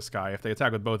block this guy. If they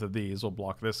attack with both of these, we'll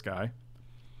block this guy.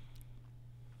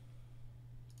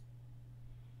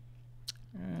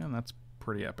 And that's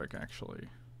pretty epic, actually.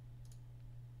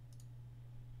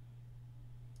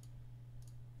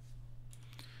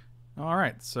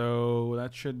 Alright, so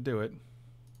that should do it.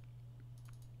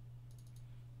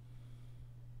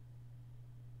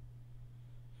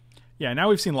 Yeah, now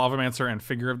we've seen Lavamancer and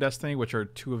Figure of Destiny, which are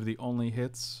two of the only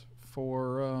hits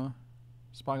for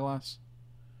Spyglass.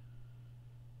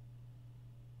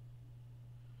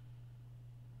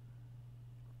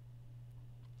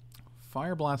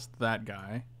 Fire Blast that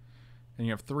guy. And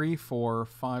you have 3, 4,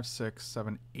 5, 6,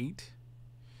 7, 8,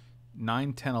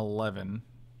 9, 10, 11.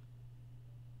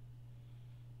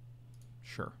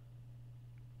 Sure.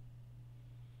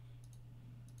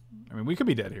 I mean, we could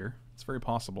be dead here. It's very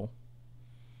possible.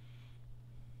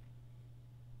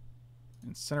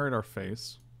 Incinerate our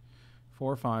face.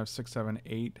 4, 5, 6, 7,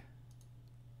 8.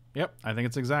 Yep, I think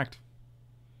it's exact.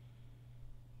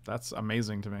 That's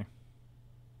amazing to me.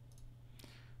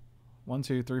 1,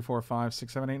 2, 3, 4, 5,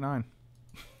 6, 7, 8, 9.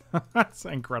 That's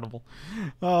incredible.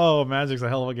 Oh, Magic's a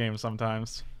hell of a game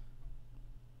sometimes.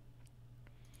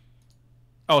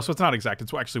 Oh, so it's not exact.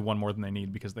 It's actually one more than they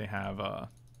need because they have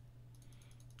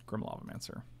Grim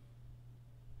Lavamancer.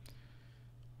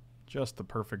 Just the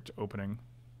perfect opening.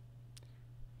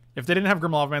 If they didn't have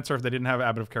Grim Lavamancer, if they didn't have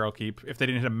Abbot of Carol Keep, if they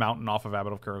didn't hit a mountain off of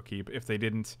Abbot of Carol Keep, if they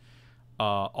didn't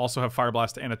also have Fire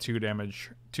Blast and a 2 mana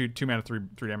 3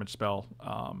 damage spell,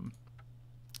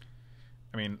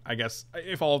 I mean, I guess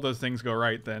if all of those things go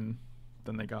right, then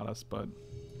they got us, but...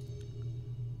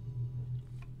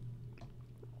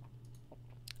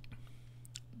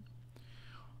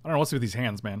 I don't know what's with these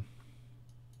hands, man.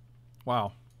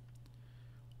 Wow.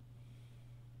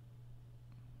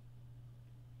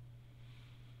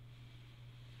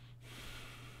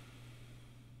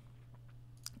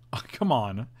 Oh, come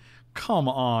on. Come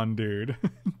on, dude.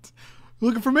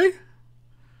 Looking for me?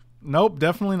 Nope,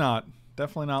 definitely not.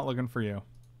 Definitely not looking for you.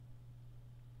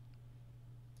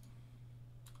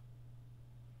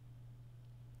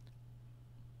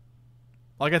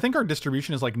 Like, I think our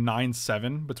distribution is like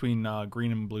 9-7 between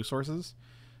green and blue sources.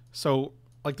 So,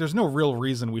 like, there's no real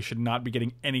reason we should not be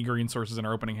getting any green sources in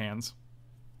our opening hands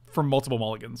from multiple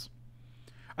mulligans.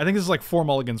 I think this is like 4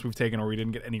 mulligans we've taken where we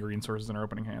didn't get any green sources in our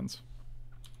opening hands.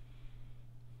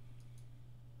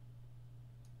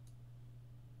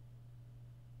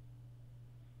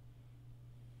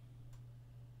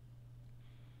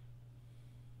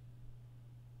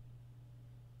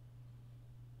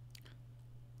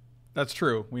 That's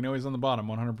true. We know he's on the bottom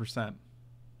 100%.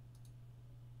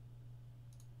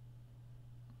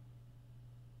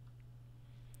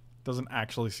 Doesn't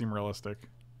actually seem realistic.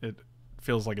 It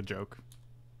feels like a joke.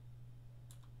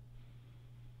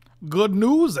 Good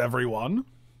news, everyone.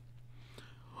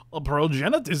 A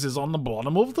Progenitus is on the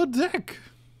bottom of the deck.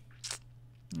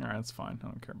 Alright, that's fine. I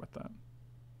don't care about that.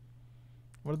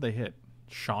 What did they hit?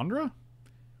 Chandra?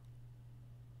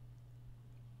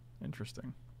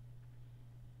 Interesting.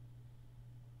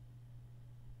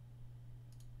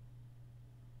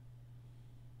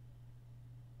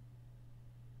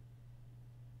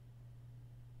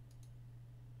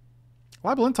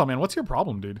 Labyrinthal, man, what's your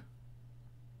problem, dude?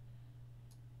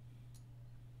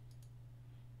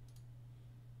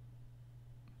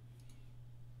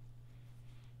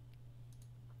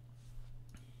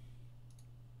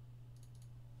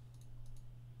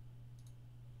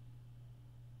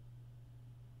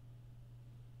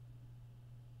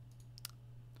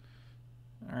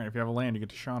 Alright, if you have a land, you get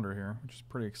to Chandra here, which is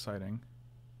pretty exciting.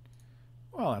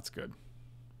 Well, that's good.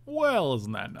 Well,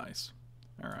 isn't that nice?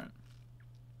 Alright.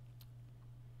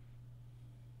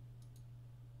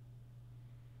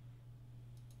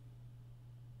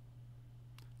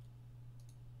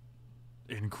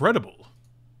 Incredible.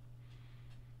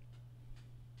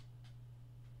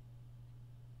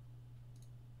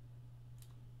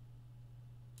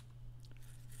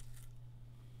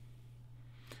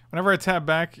 Whenever I tab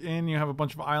back in, you have a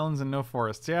bunch of islands and no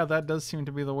forests. Yeah, that does seem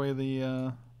to be the way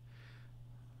the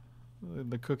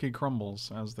cookie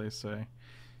crumbles, as they say.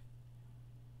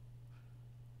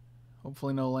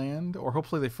 Hopefully no land, or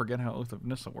hopefully they forget how Oath of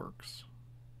Nissa works.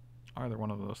 Either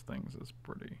one of those things is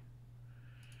pretty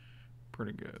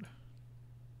good.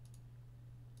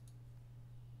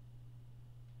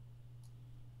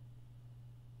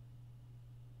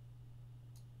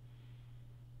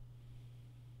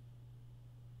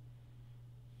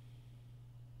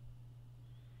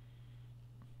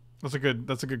 That's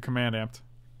a good command, Amped.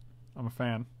 I'm a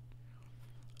fan.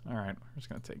 Alright, we're just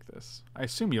gonna take this. I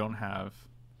assume you don't have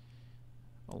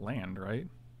a land, right?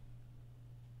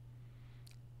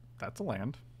 That's a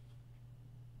land.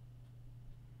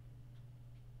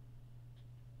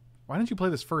 Why didn't you play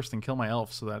this first and kill my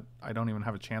elf so that I don't even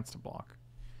have a chance to block?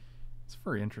 It's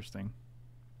very interesting.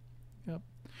 Yep.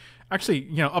 Actually,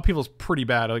 you know, Upheaval's pretty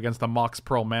bad against the Mox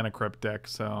Pearl Mana Crypt deck,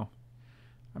 so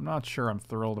I'm not sure I'm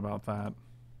thrilled about that.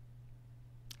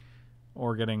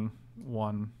 Or getting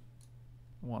one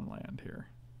land here.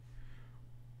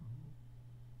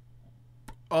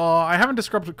 I haven't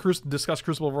discussed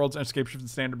Crucible of Worlds and Escape Shift in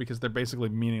Standard because they're basically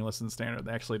meaningless in Standard.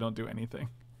 They actually don't do anything.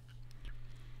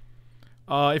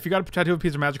 If you got a tattoo of a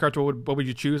piece of magic cards, what would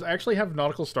you choose? I actually have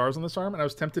Nautical Stars on this arm, and I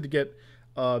was tempted to get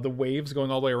the waves going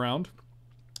all the way around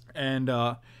and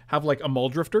have like a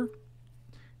Muldrifter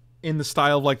in the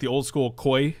style of like the old school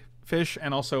koi fish,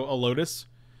 and also a lotus.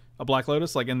 A black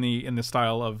lotus, like in the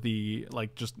style of the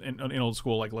like just in old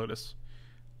school like lotus.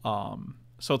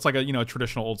 So it's like a, you know, a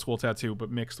traditional old school tattoo,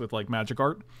 but mixed with like magic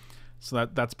art. So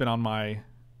that's been on my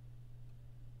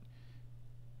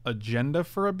agenda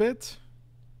for a bit.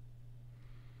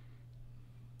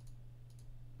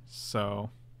 So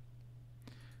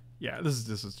yeah, this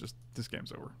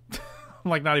game's over. I'm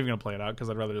like not even gonna play it out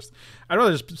because I'd rather just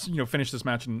you know finish this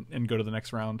match and go to the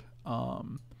next round.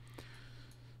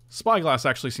 Spyglass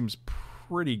actually seems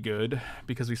pretty good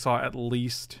because we saw at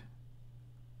least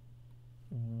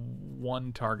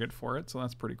one target for it, so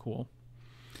that's pretty cool.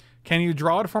 Can you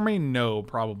draw it for me? No,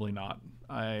 probably not.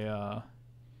 I'm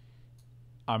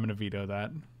gonna veto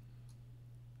that.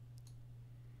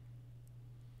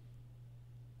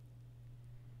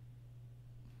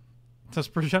 Does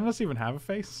Progenitus even have a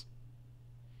face?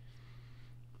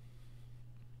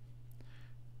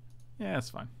 Yeah, it's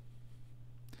fine.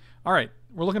 All right,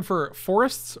 we're looking for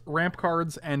forests, ramp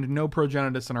cards, and no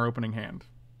Progenitus in our opening hand.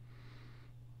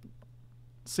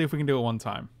 Let's see if we can do it one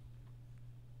time.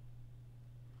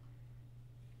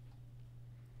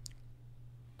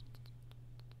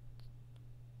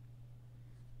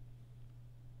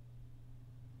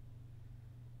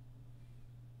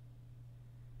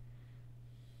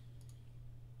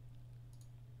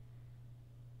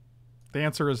 The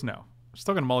answer is no. We're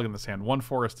still going to mulligan this hand. One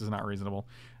forest is not reasonable.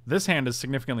 This hand is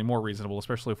significantly more reasonable,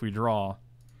 especially if we draw.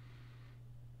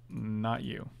 Not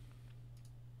you.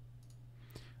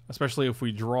 Especially if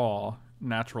we draw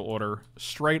natural order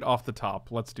straight off the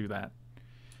top. Let's do that.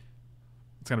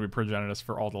 It's going to be Progenitus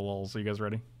for all the lulls. Are you guys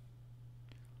ready?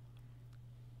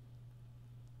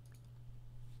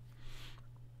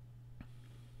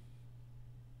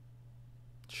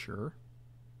 Sure.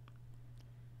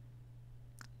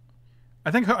 I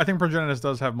think Progenitus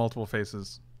does have multiple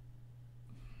faces.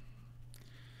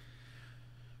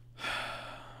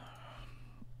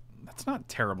 It's not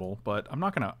terrible, but I'm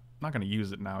not gonna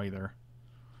use it now either.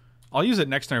 I'll use it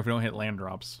next turn if we don't hit land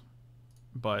drops.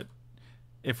 But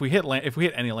if we hit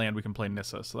any land, we can play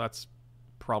Nissa, so that's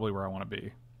probably where I want to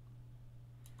be.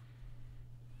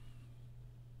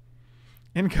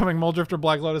 Incoming Muldrifter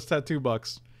Black Lotus tattoo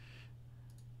bucks.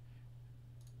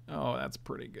 Oh, that's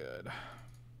pretty good.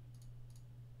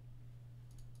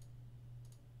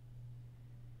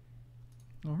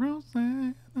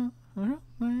 Rosanna,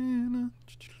 Rosanna.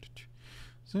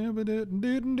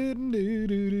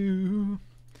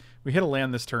 We hit a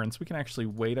land this turn, so we can actually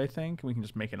wait, I think. We can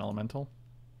just make an elemental.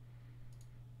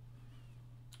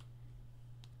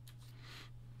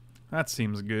 That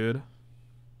seems good.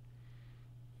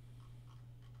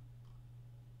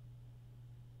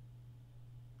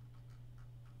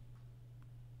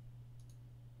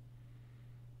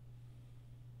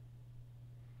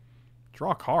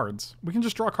 Draw cards. We can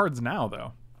just draw cards now,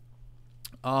 though.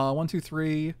 1, 2,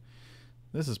 3.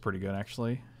 This is pretty good,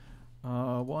 actually.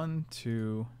 1,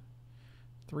 2,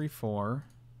 3, 4.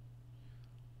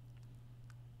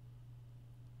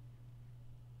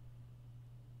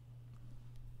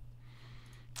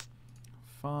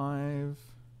 5.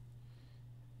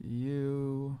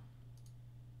 You.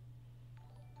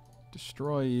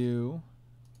 Destroy you.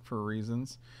 For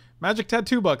reasons. Magic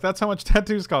tattoo buck. That's how much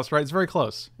tattoos cost, right? It's very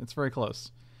close. It's very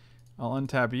close. I'll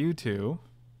untap you two.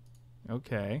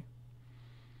 Okay.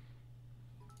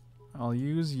 I'll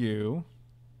use you.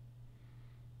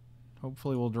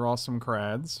 Hopefully we'll draw some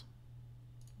crads.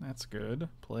 That's good.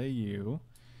 Play you.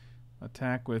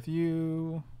 Attack with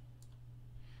you.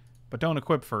 But don't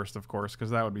equip first, of course,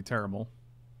 because that would be terrible.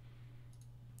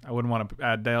 I wouldn't want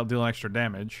to deal extra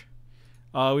damage.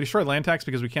 We destroyed land tax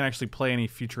because we can't actually play any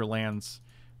future lands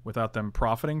without them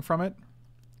profiting from it.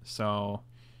 So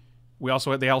they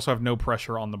also have no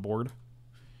pressure on the board.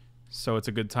 So it's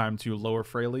a good time to lower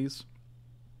Freyleys.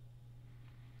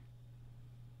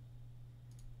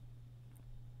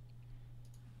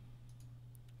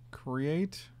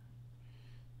 Create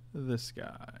this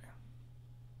guy.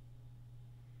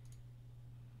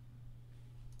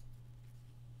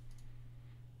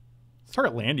 Let's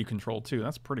target land you control too.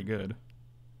 That's pretty good.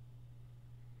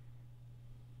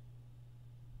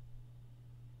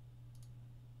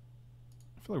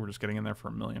 I feel like we're just getting in there for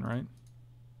 $1 million, right?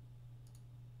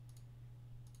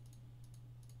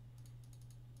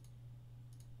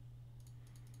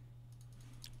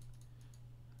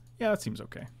 Yeah, that seems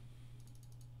okay.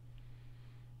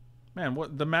 Man,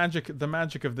 what the magic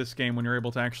of this game when you're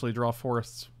able to actually draw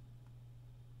forests.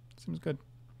 Seems good.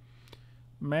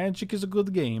 Magic is a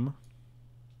good game.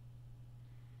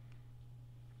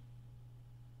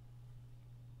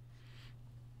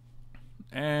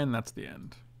 And that's the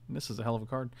end. Nis is a hell of a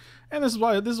card. And this is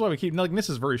why we keep like Nis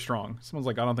is very strong. Someone's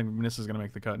like, I don't think Nis is gonna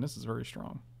make the cut. Nis is very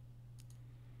strong.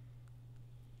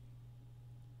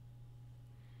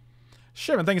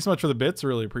 Shipman, thank you so much for the bits.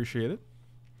 Really appreciate it.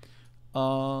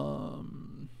 I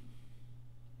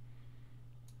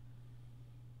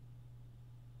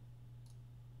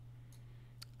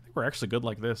think we're actually good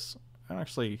like this. I don't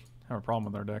actually have a problem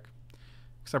with our deck.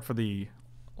 Except for the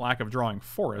lack of drawing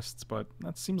forests, but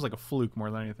that seems like a fluke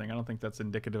more than anything. I don't think that's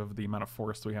indicative of the amount of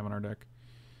forests we have in our deck.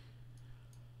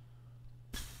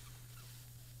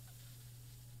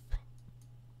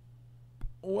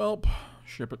 Welp.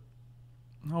 Ship it.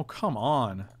 Oh, come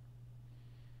on.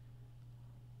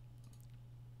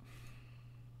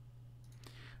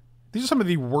 These are some of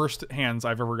the worst hands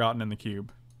I've ever gotten in the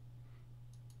cube.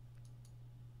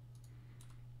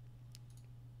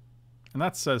 And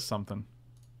that says something.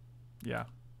 Yeah.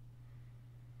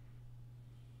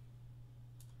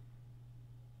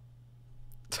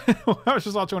 I was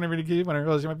just watching one of your cube when I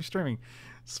realized you might be streaming.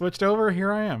 Switched over,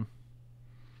 here I am.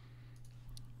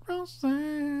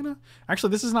 Rosanna. Actually,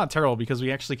 this is not terrible because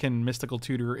we actually can mystical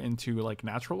tutor into like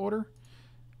natural order.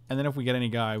 And then if we get any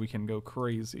guy, we can go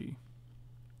crazy.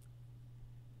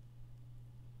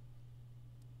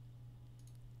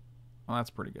 Well, that's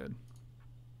pretty good.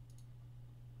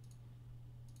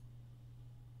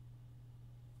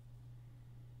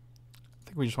 I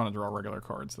think we just want to draw regular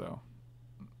cards, though.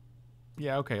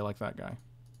 Yeah, okay, like that guy.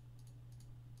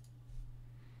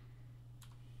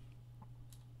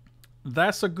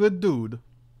 That's a good dude.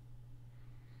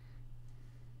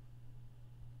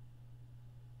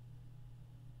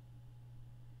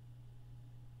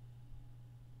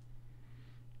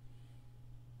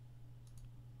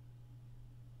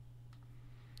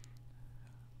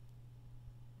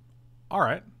 All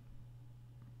right.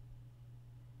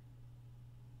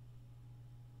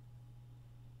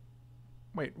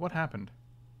 Wait, what happened?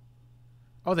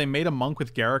 Oh, they made a monk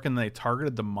with Garrick and they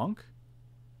targeted the monk?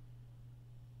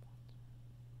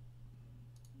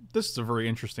 This is a very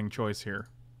interesting choice here.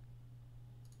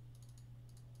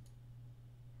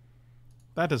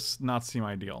 That does not seem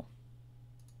ideal.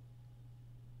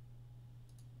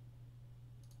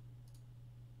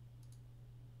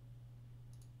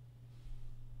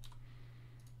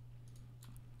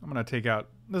 I'm gonna take out.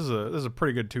 This is a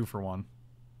pretty good 2-for-1.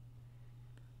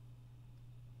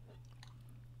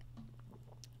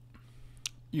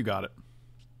 You got it.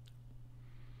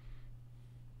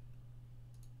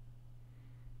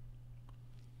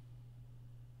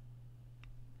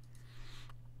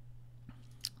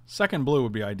 Second blue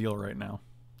would be ideal right now.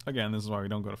 Again, this is why we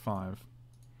don't go to 5.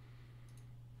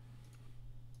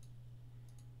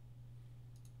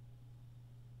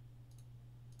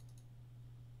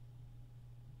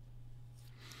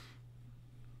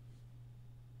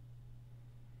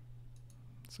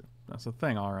 That's a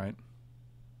thing, all right.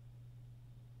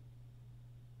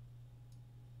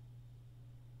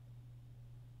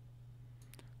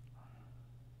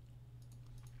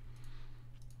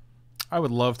 I would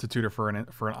love to tutor for an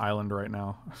island right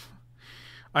now.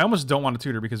 I almost don't want to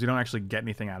tutor because we don't actually get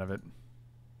anything out of it.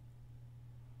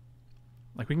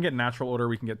 Like, we can get natural order,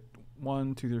 we can get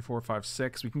 1, 2, 3, 4, 5,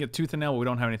 6. We can get tooth and nail, but we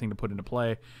don't have anything to put into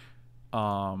play.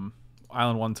 Island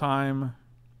 1 time.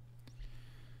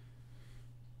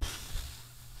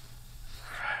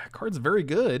 Card's very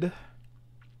good.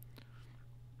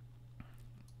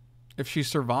 If she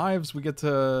survives, we get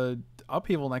to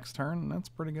upheaval next turn. That's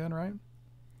pretty good, right?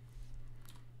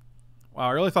 Wow,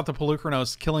 I really thought the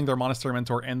Pelucranos killing their Monastery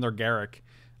Mentor and their Garrick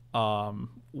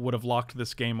would have locked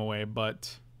this game away,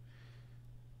 but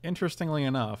interestingly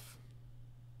enough,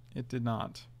 it did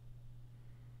not.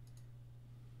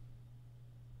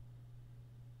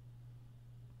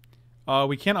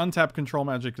 We can't untap Control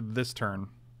Magic this turn.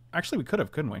 Actually, we could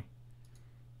have, couldn't we?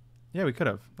 Yeah, we could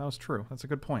have. That was true. That's a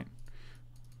good point.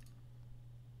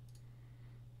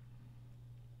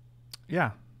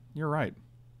 Yeah, you're right.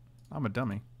 I'm a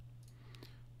dummy.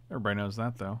 Everybody knows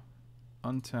that, though.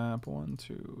 Untap 1,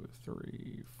 2,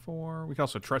 3, 4. We can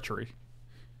also Treachery.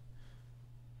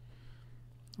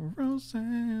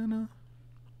 Rosanna.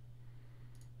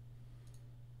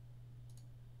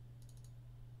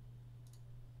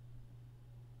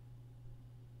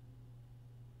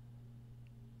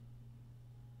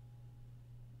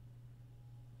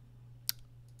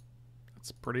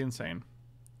 That's pretty insane.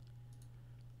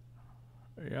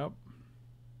 Yep.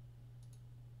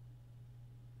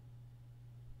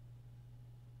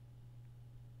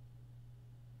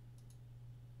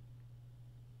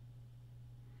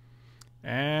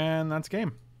 And that's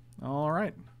game. All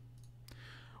right.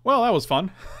 Well, that was fun.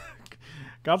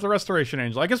 Got the Restoration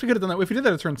Angel. I guess we could have done that. If we did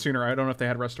that a turn sooner, I don't know if they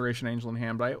had Restoration Angel in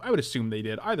hand, but I would assume they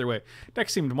did. Either way,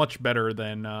 deck seemed much better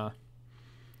than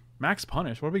Max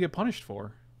Punish. What did we get punished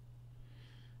for?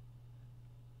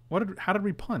 How did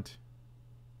we punt?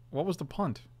 What was the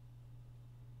punt?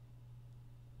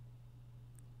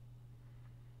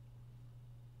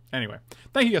 Anyway,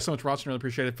 thank you guys so much for watching. Really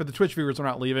appreciate it. For the Twitch viewers, we're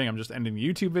not leaving. I'm just ending the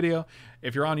YouTube video.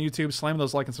 If you're on YouTube, slam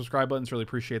those like and subscribe buttons. Really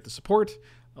appreciate the support.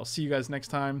 I'll see you guys next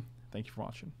time. Thank you for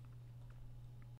watching.